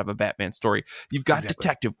expect out of a Batman story. You've got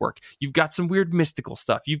detective work. You've got some weird mystical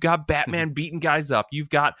stuff. You've got Batman beating guys up. You've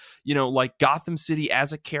got, like Gotham City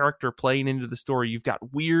as a character playing into the story. You've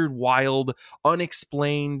got weird, wild,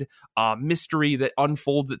 unexplained mystery that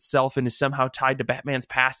unfolds itself and is somehow tied to Batman's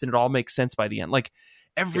past, and it all makes sense by the end. Like,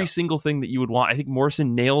 every single thing that you would want. I think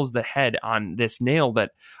Morrison nails the head on this nail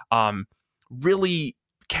that really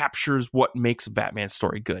captures what makes a Batman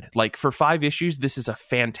story good. Like, for 5 issues, this is a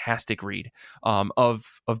fantastic read of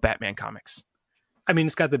Batman comics. I mean,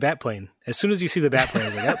 it's got the bat plane. As soon as you see the bat plane, I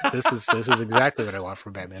was like, yep, this is exactly what I want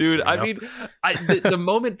from Batman. Dude, the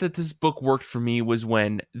moment that this book worked for me was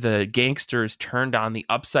when the gangsters turned on the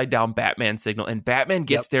upside down Batman signal, and Batman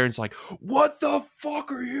gets there and it's like, what the fuck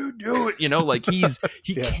are you doing?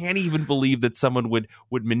 He can't even believe that someone would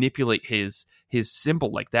manipulate his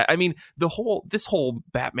symbol like that. I mean, this whole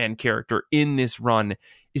Batman character in this run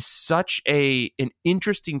is such an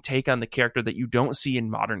interesting take on the character that you don't see in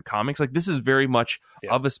modern comics. Like, this is very much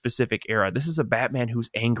of a specific era. This is a Batman who's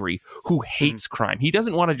angry, who hates crime. He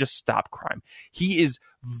doesn't want to just stop crime. He is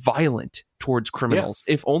violent towards criminals,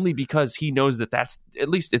 if only because he knows that that's, at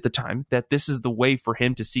least at the time, that this is the way for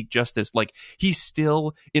him to seek justice. Like, he's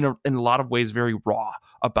still in a lot of ways very raw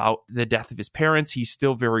about the death of his parents. He's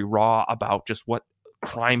still very raw about just what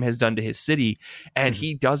crime has done to his city, and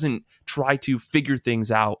he doesn't try to figure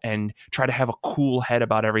things out and try to have a cool head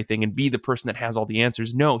about everything and be the person that has all the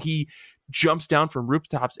answers. No, he jumps down from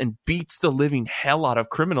rooftops and beats the living hell out of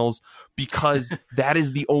criminals because that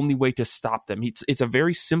is the only way to stop them. It's a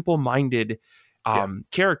very simple-minded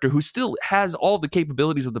character who still has all the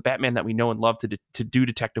capabilities of the Batman that we know and love to do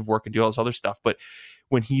detective work and do all this other stuff, but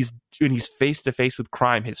when he's face to face with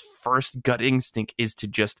crime, his first gut instinct is to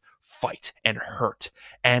just fight and hurt.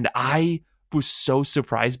 And I was so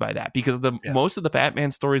surprised by that, because most of the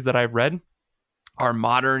Batman stories that I've read are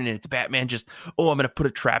modern, and it's Batman just, I'm going to put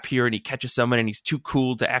a trap here, and he catches someone, and he's too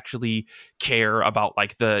cool to actually care about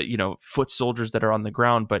like the foot soldiers that are on the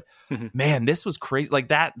ground. But man, this was crazy. Like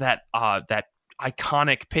that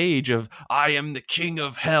iconic page of "I am the king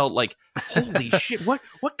of hell." Like, holy shit! What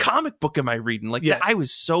comic book am I reading? Like, I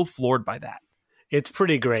was so floored by that. It's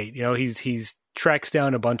pretty great. He's tracks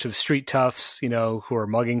down a bunch of street toughs, who are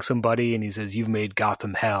mugging somebody, and he says, "You've made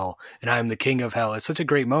Gotham hell, and I'm the king of hell." It's such a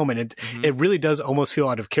great moment. It really does almost feel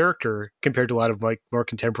out of character compared to a lot of like more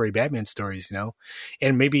contemporary Batman stories,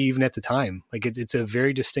 and maybe even at the time. Like it's a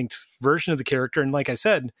very distinct version of the character. And like I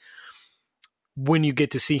said, when you get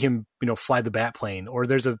to see him, fly the Batplane, or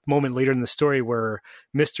there's a moment later in the story where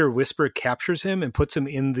Mr. Whisper captures him and puts him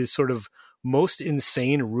in this sort of most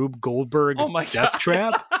insane Rube Goldberg death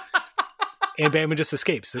trap. And Batman just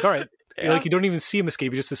escapes. It's like, all right. Yeah. Like, you don't even see him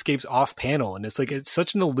escape. He just escapes off panel. And it's like, it's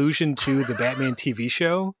such an allusion to the Batman TV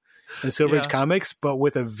show and Silver Age comics, but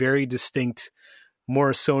with a very distinct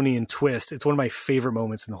Morrisonian twist. It's one of my favorite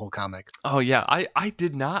moments in the whole comic. Oh, yeah. I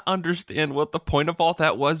did not understand what the point of all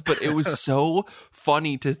that was, but it was so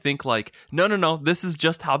funny to think like, no, this is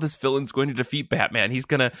just how this villain's going to defeat Batman. He's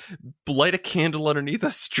going to light a candle underneath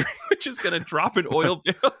a string, which is going to drop an oil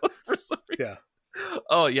barrel for some reason. Yeah.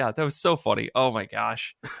 Oh, yeah, that was so funny. Oh, my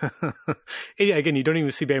gosh. Yeah, again, you don't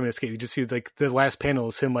even see Batman escape. You just see, like, the last panel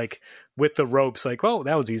is him, like, with the ropes, like, well,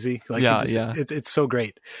 that was easy. Like, it's so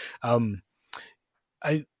great.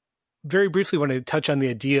 I very briefly want to touch on the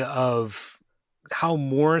idea of how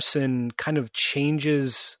Morrison kind of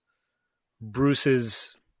changes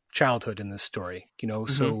Bruce's childhood in this story.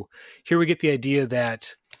 So here we get the idea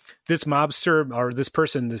that this mobster, or this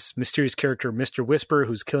person, this mysterious character, Mr. Whisper,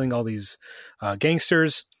 who's killing all these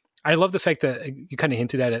gangsters. I love the fact that you kind of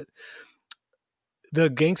hinted at it. The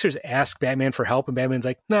gangsters ask Batman for help, and Batman's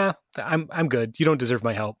like, "Nah, I'm good. You don't deserve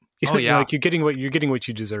my help." Like you're getting what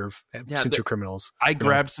you deserve since you're criminals. I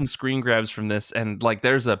grabbed some screen grabs from this, and like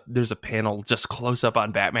there's a panel just close up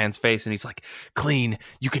on Batman's face, and he's like, "Clean,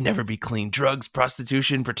 you can never be clean. Drugs,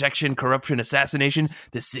 prostitution, protection, corruption, assassination.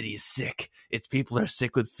 The city is sick. Its people are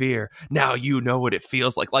sick with fear. Now you know what it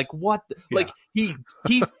feels like." Like what? Yeah. Like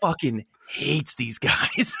he fucking hates these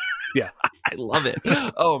guys. Yeah. I love it.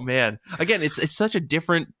 Oh man. Again, it's such a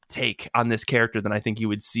different take on this character than I think you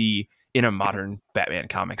would see in a modern Batman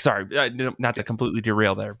comic. Sorry, not to completely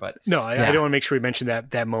derail there, but no, I don't want to make sure we mention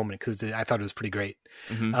that moment because I thought it was pretty great.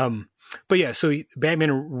 But yeah, so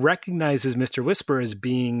Batman recognizes Mr. Whisper as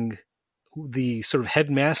being the sort of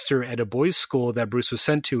headmaster at a boys' school that Bruce was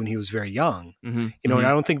sent to when he was very young. And I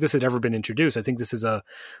don't think this had ever been introduced. I think this is a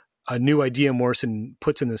new idea Morrison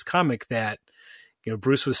puts in this comic that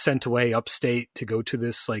Bruce was sent away upstate to go to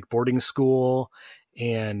this like boarding school,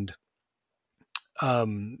 and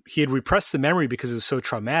he had repressed the memory because it was so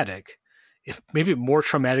traumatic, maybe more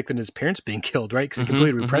traumatic than his parents being killed, right? Because he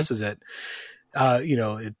completely represses it.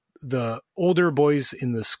 The older boys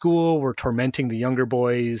in the school were tormenting the younger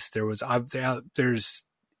boys. There's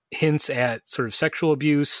hints at sort of sexual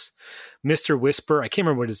abuse. Mr. Whisper, I can't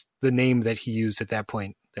remember what the name that he used at that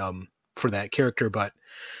point for that character, but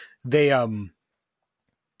they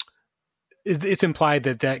it's implied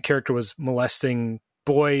that character was molesting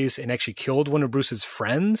boys and actually killed one of Bruce's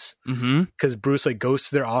friends because Bruce like goes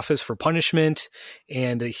to their office for punishment,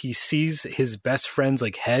 and he sees his best friend's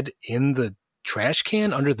like head in the trash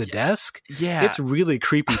can under the desk. Yeah, it's really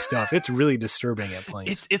creepy stuff. It's really disturbing at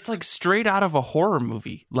points. It's like straight out of a horror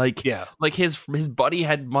movie. Like like his buddy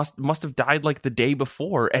must have died like the day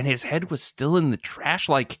before, and his head was still in the trash.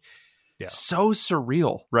 Like so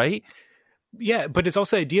surreal, right? Yeah, but it's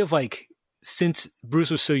also the idea of like, since Bruce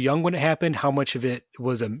was so young when it happened, how much of it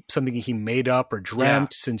was something he made up or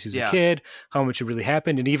dreamt since he was a kid, how much it really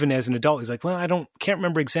happened. And even as an adult, he's like, well, can't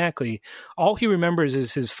remember exactly. All he remembers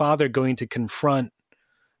is his father going to confront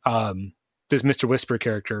this Mr. Whisper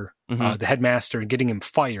character, the headmaster, and getting him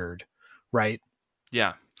fired, right?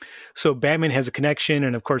 Yeah. So Batman has a connection,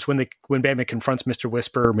 and of course, when Batman confronts Mr.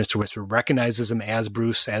 Whisper recognizes him as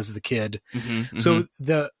Bruce, as the kid. So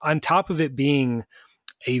on top of it being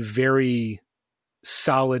a very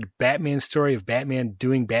solid Batman story of Batman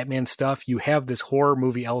doing Batman stuff, you have this horror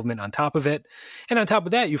movie element on top of it. And on top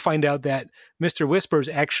of that, you find out that Mr. Whisper is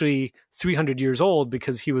actually 300 years old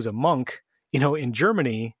because he was a monk, in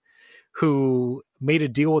Germany, who made a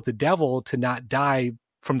deal with the devil to not die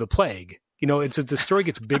from the plague. The story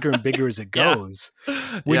gets bigger and bigger as it goes.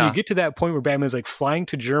 When you get to that point where Batman's like flying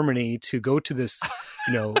to Germany to go to this,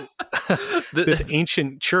 this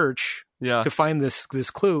ancient church to find this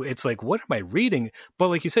clue, it's like, what am I reading? But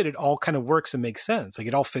like you said, it all kind of works and makes sense. Like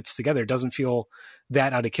it all fits together. It doesn't feel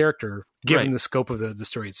that out of character given the scope of the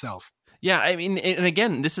story itself. Yeah, I mean, and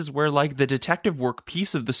again, this is where like the detective work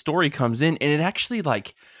piece of the story comes in, and it actually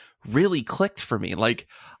like really clicked for me. Like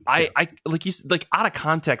I like you like out of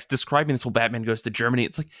context describing this whole Batman goes to Germany.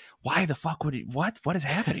 It's like, why the fuck would he, what is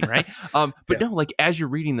happening, right? But no, like as you're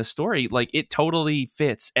reading the story, like it totally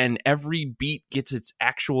fits, and every beat gets its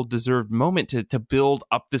actual deserved moment to build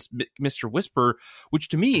up this Mr. Whisper, which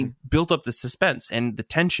to me built up the suspense and the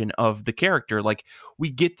tension of the character. Like we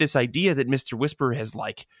get this idea that Mr. Whisper has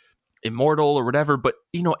like immortal or whatever, but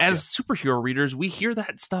you know, as superhero readers, we hear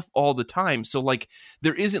that stuff all the time. So like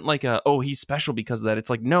there isn't like a, oh, he's special because of that. It's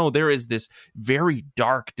like, no, there is this very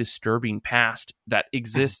dark, disturbing past that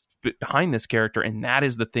exists behind this character, and that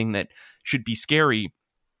is the thing that should be scary.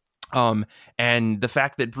 And the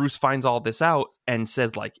fact that Bruce finds all this out and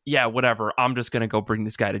says like, yeah, whatever, I'm just going to go bring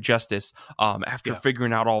this guy to justice, after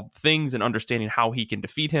figuring out all the things and understanding how he can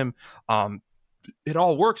defeat him. It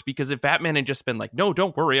all works, because if Batman had just been like, no,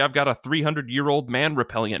 don't worry, I've got a 300-year-old man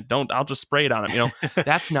repellent, I'll just spray it on him, you know,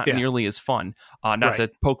 that's not nearly as fun. Not to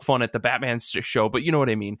poke fun at the Batman show, but you know what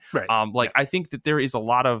I mean? Right. I think that there is a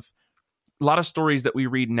lot of stories that we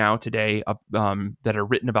read now today that are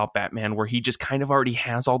written about Batman where he just kind of already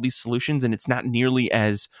has all these solutions, and it's not nearly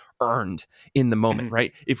as earned in the moment,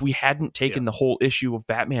 right? If we hadn't taken the whole issue of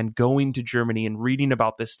Batman going to Germany and reading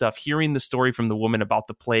about this stuff, hearing the story from the woman about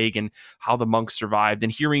the plague and how the monks survived,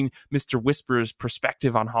 and hearing Mr. Whisper's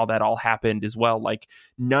perspective on how that all happened as well, like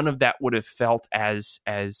none of that would have felt as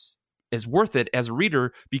worth it as a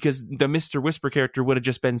reader, because the Mr. Whisper character would have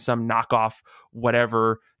just been some knockoff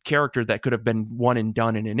whatever character that could have been one and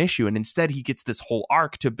done in an issue. And instead he gets this whole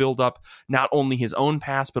arc to build up not only his own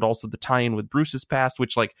past, but also the tie-in with Bruce's past,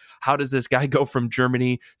 which like, how does this guy go from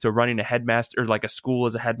Germany to running a headmaster, or like a school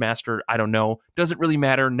as a headmaster? I don't know. Doesn't really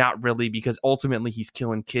matter. Not really, because ultimately he's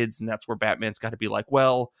killing kids. And that's where Batman's got to be like,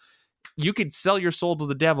 well, you could sell your soul to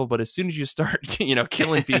the devil, but as soon as you start, you know,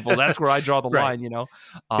 killing people, that's where I draw the line, you know?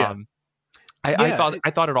 I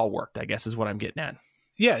thought it all worked, I guess is what I'm getting at.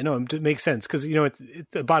 Yeah, no, it makes sense, because, you know,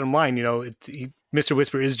 the bottom line, you know, Mr.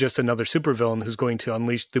 Whisper is just another supervillain who's going to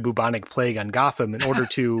unleash the bubonic plague on Gotham in order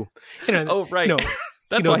to, you know, oh, right. You know,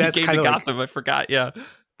 that's why he came to Gotham. I forgot. Yeah.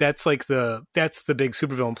 That's like that's the big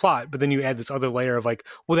supervillain plot. But then you add this other layer of like,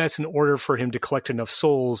 well, that's in order for him to collect enough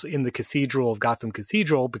souls in the cathedral of Gotham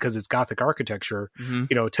Cathedral, because it's Gothic architecture, you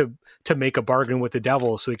know, to make a bargain with the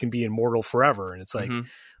devil so he can be immortal forever. And it's like,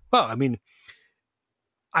 well, I mean,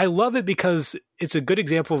 I love it because it's a good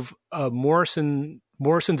example of Morrison's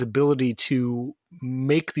ability to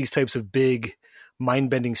make these types of big,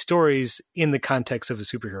 mind-bending stories in the context of a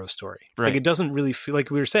superhero story. Right. Like, it doesn't really feel,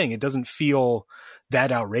 like we were saying, it doesn't feel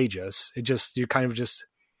that outrageous. It just, you're kind of just,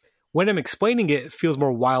 when I'm explaining it, it feels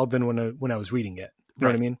more wild than when I was reading it. You know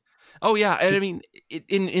what I mean? Oh yeah, and I mean,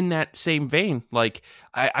 in that same vein, like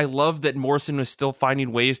I love that Morrison was still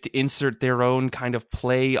finding ways to insert their own kind of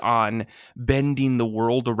play on bending the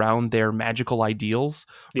world around their magical ideals,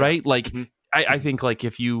 right? Like, I think like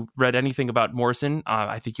if you read anything about Morrison,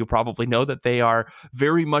 I think you'll probably know that they are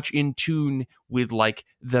very much in tune with like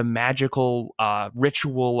the magical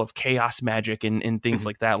ritual of chaos magic and things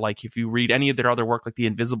like that. Like if you read any of their other work, like the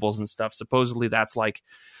Invisibles and stuff, supposedly that's like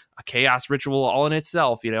a chaos ritual all in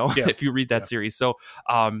itself, you know, if you read that series. So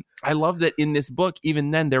I love that in this book,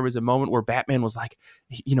 even then there was a moment where Batman was like,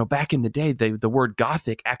 you know, back in the day, the word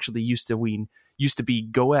Gothic actually used to be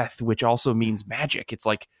Goeth, which also means magic. It's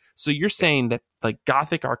like, so you're saying that like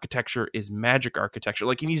Gothic architecture is magic architecture,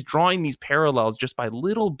 like, and he's drawing these parallels just by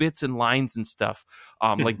little bits and lines and stuff.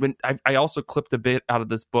 Like when I also clipped a bit out of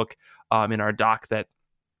this book in our doc that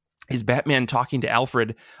is Batman talking to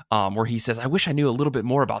Alfred, where he says, I wish I knew a little bit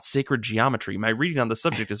more about sacred geometry. My reading on the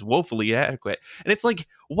subject is woefully inadequate. And it's like,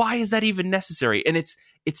 why is that even necessary? And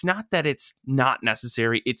it's not that it's not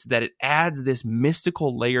necessary. It's that it adds this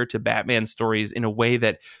mystical layer to Batman stories in a way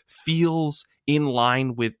that feels in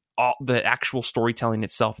line with all the actual storytelling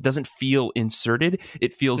itself. It doesn't feel inserted.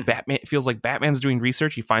 It feels Batman. It feels like Batman's doing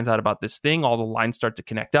research. He finds out about this thing. All the lines start to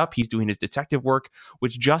connect up. He's doing his detective work,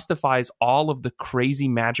 which justifies all of the crazy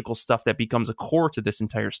magical stuff that becomes a core to this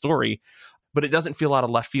entire story. But it doesn't feel out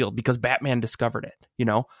of left field because Batman discovered it. You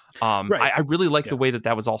know, I really like the way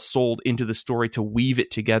that was all sold into the story to weave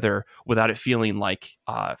it together without it feeling like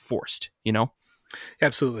forced. You know,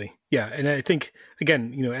 absolutely, yeah. And I think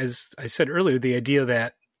again, you know, as I said earlier, the idea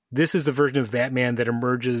that this is the version of Batman that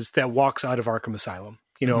emerges, that walks out of Arkham Asylum,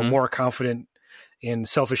 you know, more confident and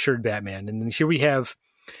self-assured Batman. And then here we have,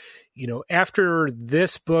 you know, after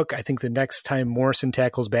this book, I think the next time Morrison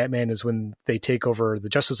tackles Batman is when they take over the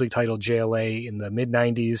Justice League title, JLA, in the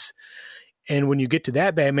mid-90s. And when you get to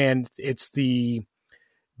that Batman, it's the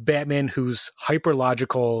Batman who's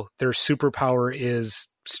hyper-logical. Their superpower is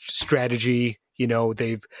strategy. You know,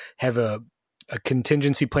 they have a a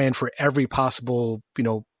contingency plan for every possible,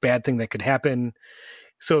 bad thing that could happen.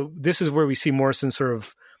 So this is where we see Morrison sort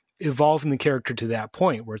of evolving the character to that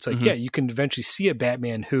point where it's like, yeah, you can eventually see a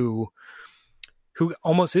Batman who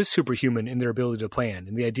almost is superhuman in their ability to plan,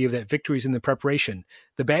 and the idea of that victory is in the preparation.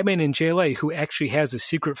 The Batman in JLA who actually has a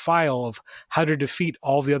secret file of how to defeat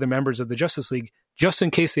all of the other members of the Justice League just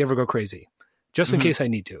in case they ever go crazy, just in case I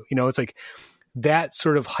need to. It's like that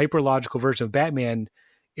sort of hyperlogical version of Batman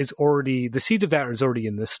is already, the seeds of that is already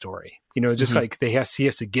in this story. It's just like he has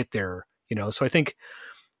to get there. So I think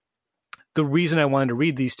the reason I wanted to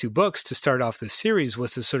read these two books to start off this series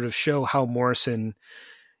was to sort of show how Morrison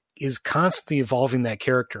is constantly evolving that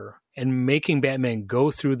character and making Batman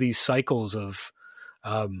go through these cycles of,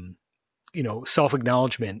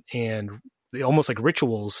 self-acknowledgement and almost like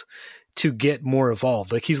rituals to get more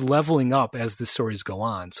evolved. Like he's leveling up as the stories go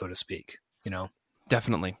on, so to speak,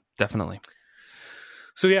 Definitely.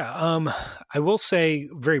 So yeah, I will say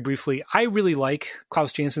very briefly, I really like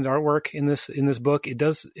Klaus Janson's artwork in this book.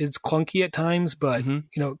 It's clunky at times, but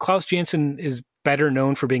Klaus Janson is better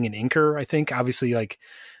known for being an inker. I think obviously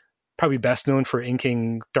probably best known for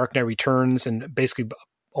inking Dark Knight Returns and basically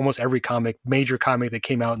almost every major comic that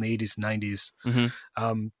came out in the 80s and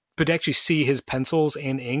 90s. But to actually see his pencils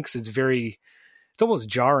and inks, it's almost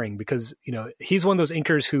jarring because, he's one of those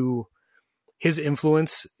inkers who his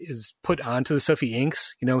influence is put onto the stuff he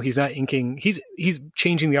inks. He's not inking, he's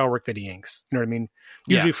changing the artwork that he inks. You know what I mean?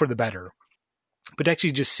 Usually for the better. But to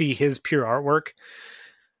actually just see his pure artwork,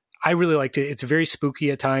 I really liked it. It's very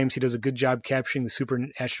spooky at times. He does a good job capturing the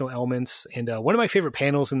supernatural elements. And one of my favorite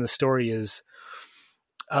panels in the story is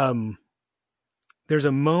there's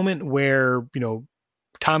a moment where,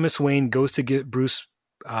 Thomas Wayne goes to get Bruce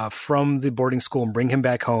from the boarding school and bring him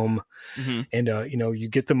back home. And, you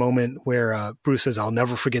get the moment where Bruce says, "I'll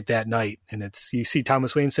never forget that night." And you see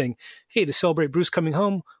Thomas Wayne saying, "Hey, to celebrate Bruce coming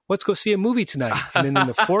home, let's go see a movie tonight." And then in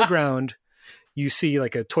the foreground, you see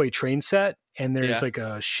like a toy train set, and there's like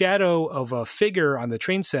a shadow of a figure on the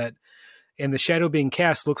train set, and the shadow being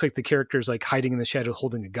cast looks like the character is like hiding in the shadow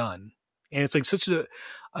holding a gun. And it's like such a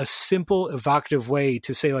simple, evocative way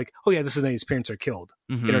to say like, oh yeah, this is how his parents are killed.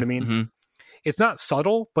 You know what I mean? It's not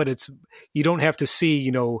subtle, but you don't have to see,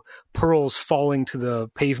 pearls falling to the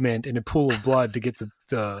pavement in a pool of blood to get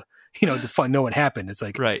to know what happened. It's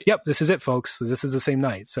like, yep, this is it, folks. So this is the same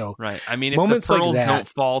night. So I mean, if the pearls don't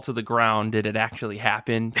fall to the ground, did it actually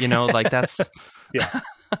happen? Like that's yeah.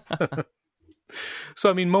 So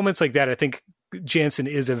I mean, moments like that, I think Janson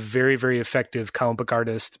is a very, very effective comic book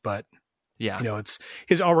artist, but it's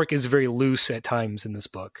his artwork is very loose at times in this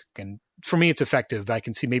book, and for me, it's effective. I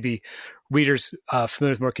can see maybe readers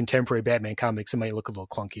familiar with more contemporary Batman comics, it might look a little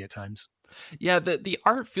clunky at times. Yeah, the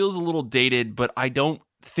art feels a little dated, but I don't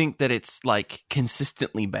think that it's like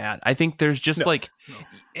consistently bad. I think there's just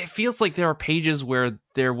it feels like there are pages where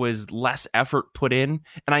there was less effort put in,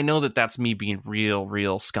 and I know that that's me being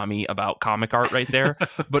real scummy about comic art right there.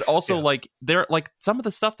 But also like there, like some of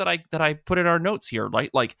the stuff that I put in our notes here,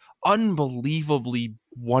 right? Like unbelievably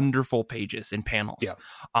wonderful pages and panels.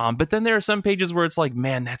 But then there are some pages where it's like,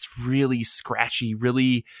 man, that's really scratchy,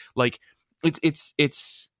 really like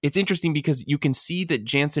it's interesting because you can see that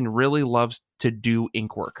Janson really loves to do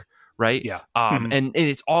ink work, right? Yeah. And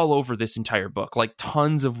it's all over this entire book, like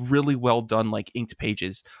tons of really well done, like inked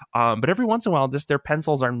pages. But every once in a while, just their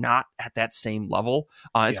pencils are not at that same level.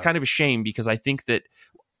 It's kind of a shame because I think that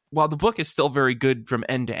while the book is still very good from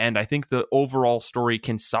end to end, I think the overall story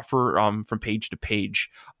can suffer from page to page,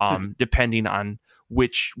 depending on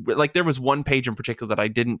which, like there was one page in particular that I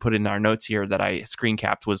didn't put in our notes here that I screen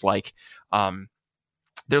capped was like,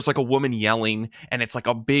 there's like a woman yelling and it's like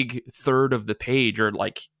a big third of the page or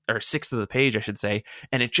sixth of the page, I should say.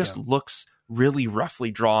 And it just looks really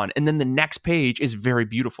roughly drawn. And then the next page is very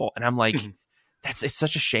beautiful. And I'm like, it's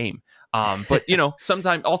such a shame. But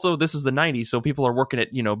sometimes also this is the 90s. So people are working at,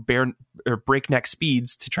 bare or breakneck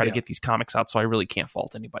speeds to try to get these comics out. So I really can't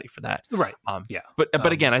fault anybody for that. Right.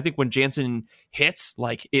 But again, I think when Janson hits,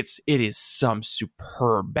 like it is some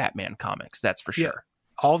superb Batman comics. That's for sure.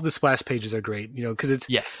 All of the splash pages are great, because it's,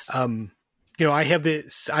 I have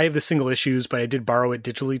the single issues, but I did borrow it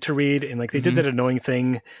digitally to read. And like they did that annoying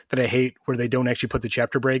thing that I hate where they don't actually put the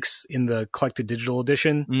chapter breaks in the collected digital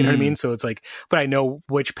edition. You know what I mean? So it's like, but I know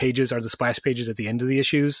which pages are the splash pages at the end of the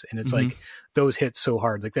issues. And it's like, those hit so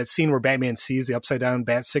hard. Like that scene where Batman sees the upside down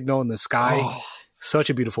bat signal in the sky. Oh.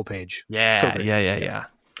 Such a beautiful page. Yeah. So yeah.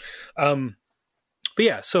 But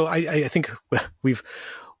yeah, so I think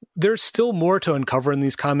there's still more to uncover in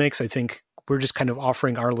these comics. I think we're just kind of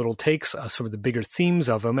offering our little takes, sort of the bigger themes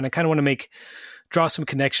of them. And I kind of want to draw some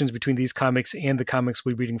connections between these comics and the comics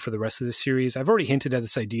we're reading for the rest of the series. I've already hinted at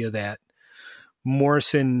this idea that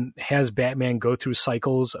Morrison has Batman go through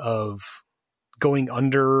cycles of going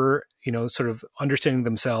under, sort of understanding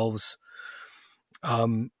themselves.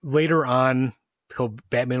 Later on,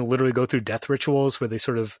 Batman will literally go through death rituals where they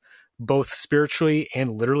sort of both spiritually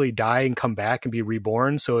and literally die and come back and be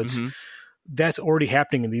reborn. So that's already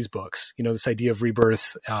happening in these books. This idea of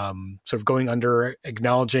rebirth, sort of going under,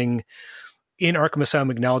 acknowledging in Arkham Asylum,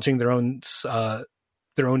 acknowledging their own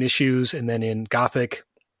issues, and then in Gothic,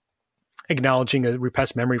 acknowledging a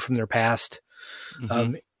repressed memory from their past.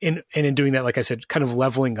 And in doing that, like I said, kind of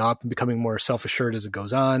leveling up and becoming more self-assured as it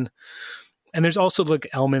goes on. And there's also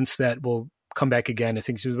elements that will come back again. I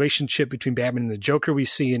think the relationship between Batman and the Joker we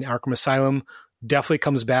see in Arkham Asylum definitely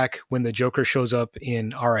comes back when the Joker shows up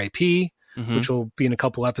in R.I.P., which will be in a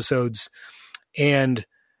couple episodes. And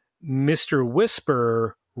Mr.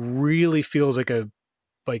 Whisper really feels like a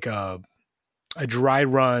dry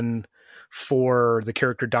run for the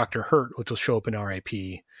character Dr. Hurt, which will show up in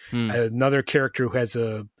R.I.P. Another character who has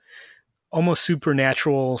a almost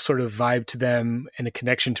supernatural sort of vibe to them and a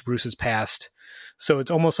connection to Bruce's past. So it's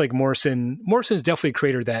almost like Morrison is definitely a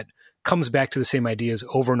creator that comes back to the same ideas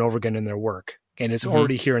over and over again in their work. And it's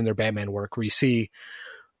already here in their Batman work, where you see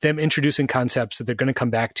them introducing concepts that they're going to come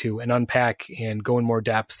back to and unpack and go in more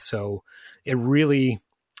depth. So it really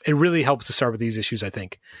helps to start with these issues, I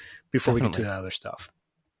think, before we get to that other stuff.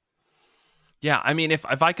 Yeah, I mean, if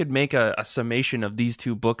I could make a summation of these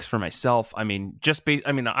two books for myself, I mean,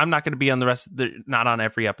 I'm not going to be on not on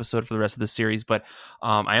every episode for the rest of the series, but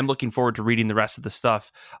I am looking forward to reading the rest of the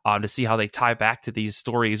stuff to see how they tie back to these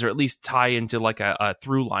stories, or at least tie into like a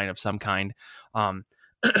through line of some kind.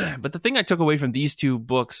 But the thing I took away from these two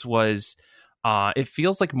books was it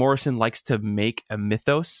feels like Morrison likes to make a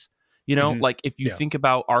mythos. Like if you think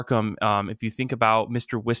about Arkham, if you think about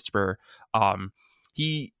Mr. Whisper,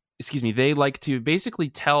 they like to basically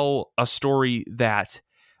tell a story that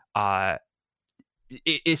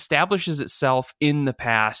it establishes itself in the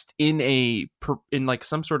past in like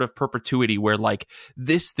some sort of perpetuity, where like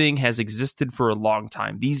this thing has existed for a long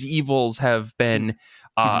time. These evils have been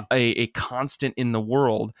a constant in the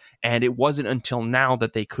world, and it wasn't until now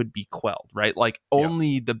that they could be quelled, right? Like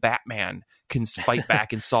only the Batman can fight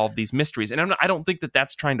back and solve these mysteries. And I don't think that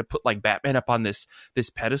that's trying to put like Batman up on this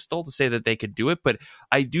pedestal to say that they could do it, but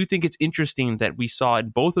I do think it's interesting that we saw in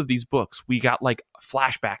both of these books, we got like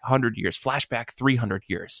flashback 100 years, flashback 300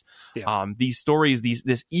 years. These stories,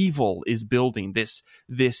 this evil is building,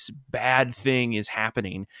 this bad thing is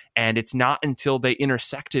happening, and it's not until they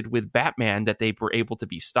intersected with Batman that they were able to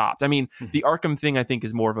be stopped. I mean, the Arkham thing, I think,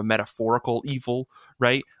 is more of a metaphorical evil,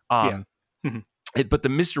 right? But the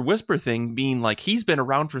Mr. Whisper thing being like he's been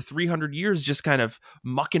around for 300 years just kind of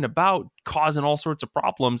mucking about, causing all sorts of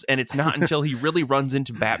problems, and it's not until he really runs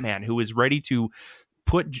into Batman, who is ready to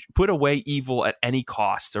put away evil at any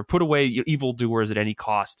cost, or put away evildoers at any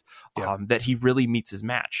cost, that he really meets his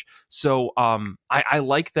match. So I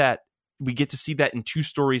like that we get to see that in two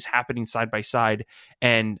stories happening side by side.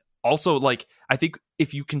 And also, like, I think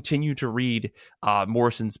if you continue to read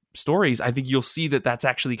Morrison's stories, I think you'll see that that's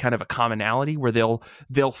actually kind of a commonality, where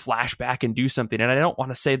they'll flash back and do something. And I don't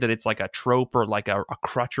want to say that it's like a trope or like a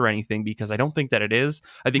crutch or anything, because I don't think that it is.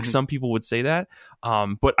 I think some people would say that.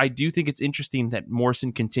 But I do think it's interesting that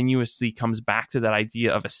Morrison continuously comes back to that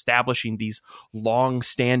idea of establishing these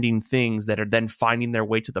long-standing things that are then finding their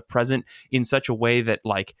way to the present in such a way that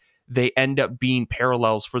like they end up being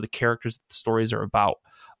parallels for the characters that the stories are about.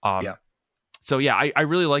 So yeah, I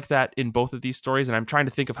really like that in both of these stories, and I'm trying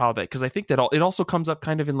to think of how that, because I think that it also comes up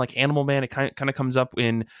kind of in like Animal Man. It kind of comes up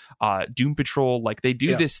in Doom Patrol. Like they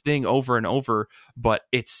do this thing over and over, but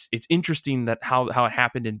it's interesting that how it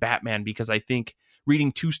happened in Batman, because I think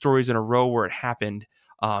reading two stories in a row where it happened,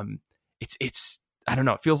 it's I don't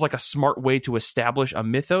know, it feels like a smart way to establish a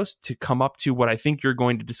mythos to come up to what I think you're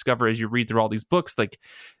going to discover as you read through all these books, like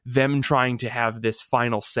them trying to have this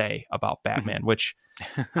final say about Batman, which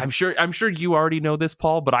I'm sure you already know this,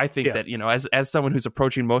 Paul, but I think that, as someone who's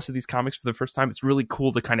approaching most of these comics for the first time, it's really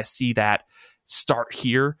cool to kind of see that start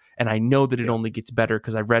here. And I know that it only gets better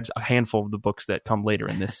because I read a handful of the books that come later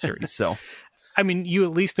in this series. So, I mean, you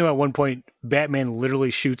at least know at one point Batman literally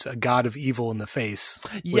shoots a god of evil in the face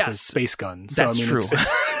with a space gun. So that's true.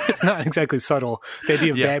 It's not exactly subtle. The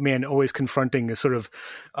idea of Batman always confronting a sort of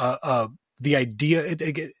the idea.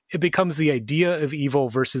 It becomes the idea of evil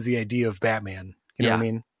versus the idea of Batman. You know what I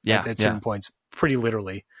mean? At certain points, pretty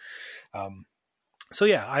literally. So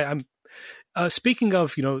yeah, Speaking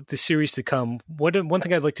of, the series to come, one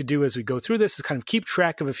thing I'd like to do as we go through this is kind of keep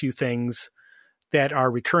track of a few things that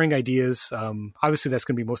are recurring ideas. Obviously, that's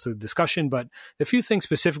going to be most of the discussion, but a few things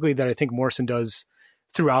specifically that I think Morrison does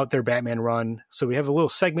throughout their Batman run. So we have a little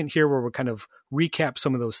segment here where we'll kind of recap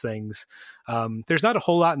some of those things. There's not a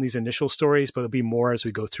whole lot in these initial stories, but there'll be more as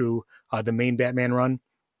we go through the main Batman run.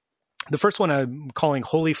 The first one I'm calling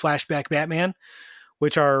Holy Flashback Batman,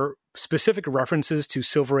 which are specific references to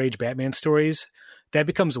Silver Age Batman stories. That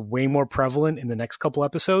becomes way more prevalent in the next couple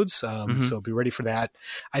episodes. So be ready for that.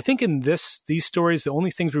 I think in these stories, the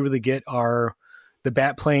only things we really get are the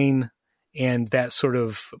Batplane and that sort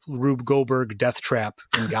of Rube Goldberg death trap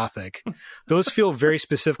in Gothic. Those feel very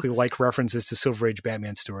specifically like references to Silver Age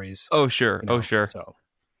Batman stories. Oh, sure. Oh, sure. So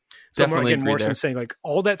Definitely again, Morrison's saying like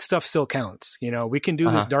all that stuff still counts. We can do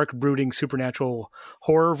this dark, brooding, supernatural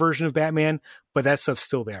horror version of Batman, but that stuff's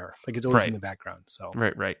still there. Like it's always in the background. So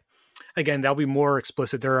right. Again, that'll be more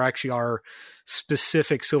explicit. There actually are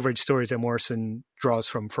specific Silver Age stories that Morrison draws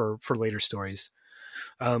from for later stories.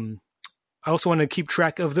 I also want to keep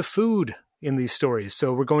track of the food in these stories.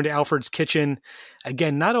 So we're going to Alfred's kitchen.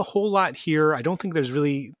 Again, not a whole lot here. I don't think there's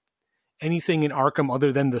really anything in Arkham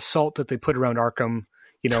other than the salt that they put around Arkham,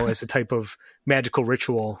 as a type of magical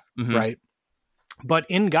ritual, right? But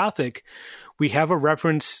in Gothic, we have a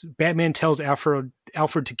reference. Batman tells Alfred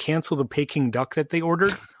to cancel the Peking duck that they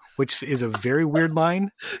ordered, which is a very weird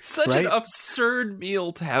line. Such an absurd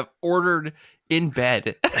meal to have ordered in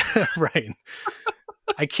bed. Right.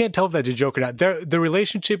 I can't tell if that's a joke or not. The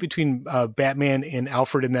relationship between Batman and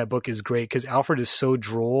Alfred in that book is great because Alfred is so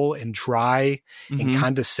droll and dry and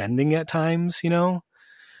condescending at times,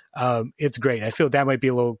 It's great. I feel that might be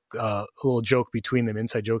a little joke between them,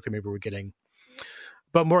 inside joke that maybe we're getting.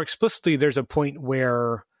 But more explicitly, there's a point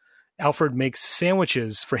where Alfred makes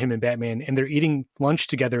sandwiches for him and Batman, and they're eating lunch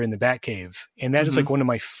together in the Batcave. And that is like one of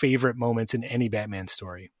my favorite moments in any Batman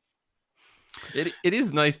story. It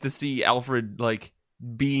is nice to see Alfred like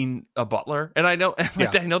being a butler. And I know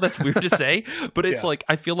I know that's weird to say, but it's like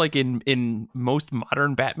I feel like in most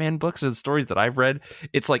modern Batman books and stories that I've read,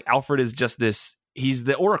 it's like Alfred is just this. He's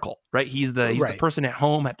the Oracle, right? He's the person at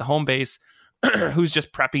home at the home base who's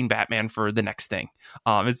just prepping Batman for the next thing.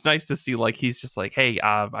 It's nice to see like he's just like, hey,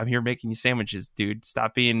 I'm here making you sandwiches, dude.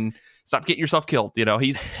 Stop getting yourself killed.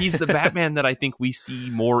 He's the Batman that I think we see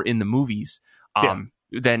more in the movies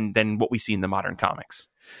than what we see in the modern comics.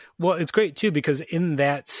 Well, it's great too because in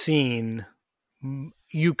that scene,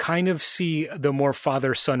 you kind of see the more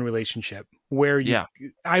father-son relationship where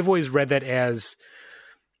I've always read that as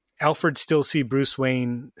Alfred still sees Bruce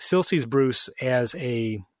as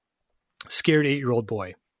a scared 8-year-old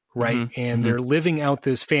boy, right? And they're living out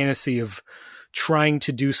this fantasy of trying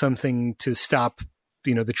to do something to stop,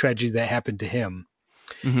 the tragedy that happened to him.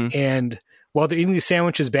 And while they're eating these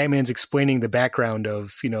sandwiches, Batman's explaining the background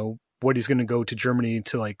of, what he's going to go to Germany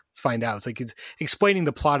to like find out. It's like it's explaining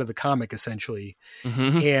the plot of the comic essentially.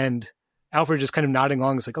 And Alfred just kind of nodding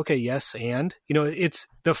along. It's like, okay, yes. And, it's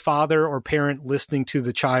the father or parent listening to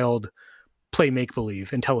the child play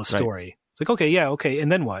make-believe and tell a story. Right. It's like, okay, yeah. Okay.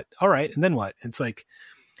 And then what? All right. And then what? It's like,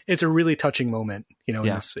 it's a really touching moment, in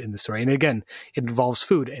this story. And again, it involves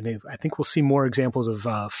food. And I think we'll see more examples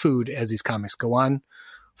of food as these comics go on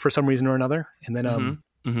for some reason or another. And then,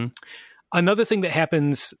 another thing that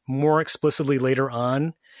happens more explicitly later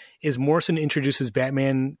on is Morrison introduces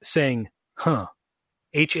Batman saying,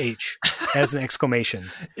 HH as an exclamation.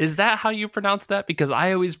 Is that how you pronounce that? Because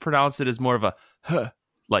I always pronounce it as more of a huh,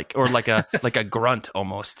 like a grunt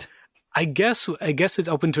almost. I guess it's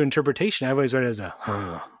open to interpretation. I've always read it as a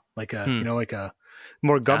huh, like a like a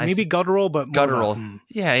more maybe guttural, but more guttural.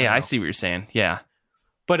 I see what you're saying. Yeah.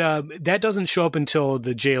 But that doesn't show up until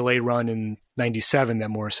the JLA run in '97 that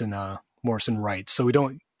Morrison writes. So we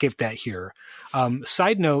don't get that here.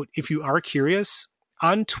 Side note, if you are curious,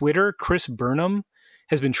 on Twitter, Chris Burnham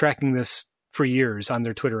has been tracking this for years on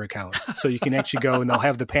their Twitter account. So you can actually go and they'll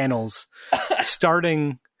have the panels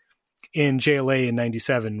starting in JLA in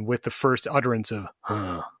 '97 with the first utterance of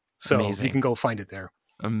So Amazing. You can go find it there.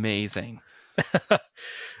 Amazing.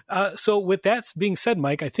 So with that being said,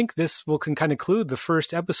 Mike, I think this will can kind of conclude the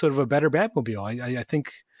first episode of A Better Batmobile. I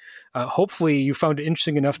think hopefully you found it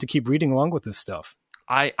interesting enough to keep reading along with this stuff.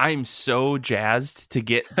 I'm so jazzed to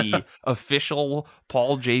get the official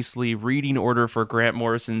Paul Jasley reading order for Grant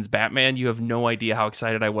Morrison's Batman. You have no idea how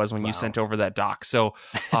excited I was when you sent over that doc. So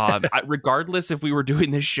regardless if we were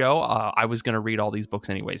doing this show, I was going to read all these books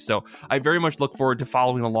anyway. So I very much look forward to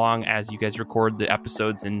following along as you guys record the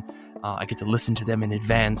episodes, and I get to listen to them in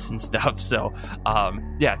advance and stuff. So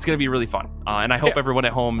yeah, it's going to be really fun. And I hope everyone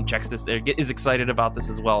at home checks this, is excited about this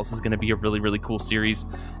as well. This is going to be a really, really cool series.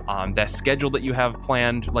 That schedule that you have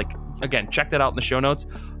planned, like, again, check that out in the show notes.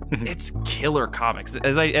 It's killer comics.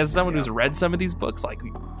 As someone who's read some of these books, like,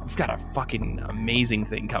 we've got a fucking amazing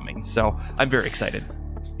thing coming. So I'm very excited.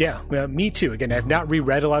 Yeah, me too. Again, I've not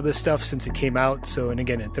reread a lot of this stuff since it came out. So, and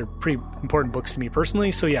again, they're pretty important books to me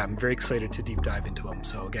personally. So yeah, I'm very excited to deep dive into them.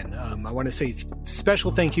 So again, I want to say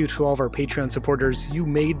special thank you to all of our Patreon supporters. You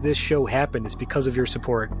made this show happen. It's because of your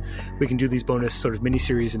support we can do these bonus sort of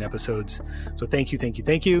mini-series and episodes. So thank you, thank you,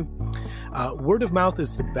 thank you. Word of mouth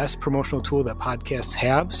is the best promotional tool that podcasts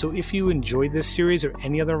have. So if you enjoyed this series or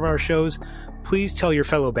any other of our shows, please tell your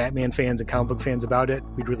fellow Batman fans and comic book fans about it.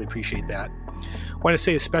 We'd really appreciate that. I want to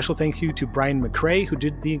say a special thank you to Brian McRae, who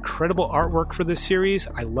did the incredible artwork for this series.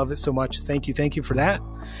 I love it so much. Thank you for that.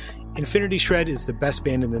 Infinity Shred is the best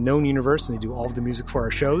band in the known universe, and they do all of the music for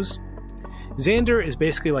our shows. Xander is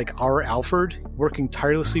basically like our Alfred, working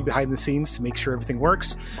tirelessly behind the scenes to make sure everything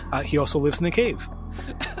works. He also lives in a cave.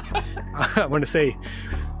 I want to say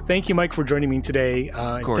thank you, Mike, for joining me today.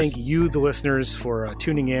 And thank you, the listeners, for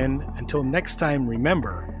tuning in. Until next time,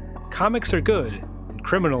 remember, comics are good.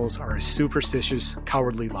 Criminals are a superstitious,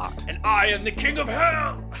 cowardly lot. And I am the king of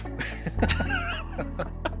hell!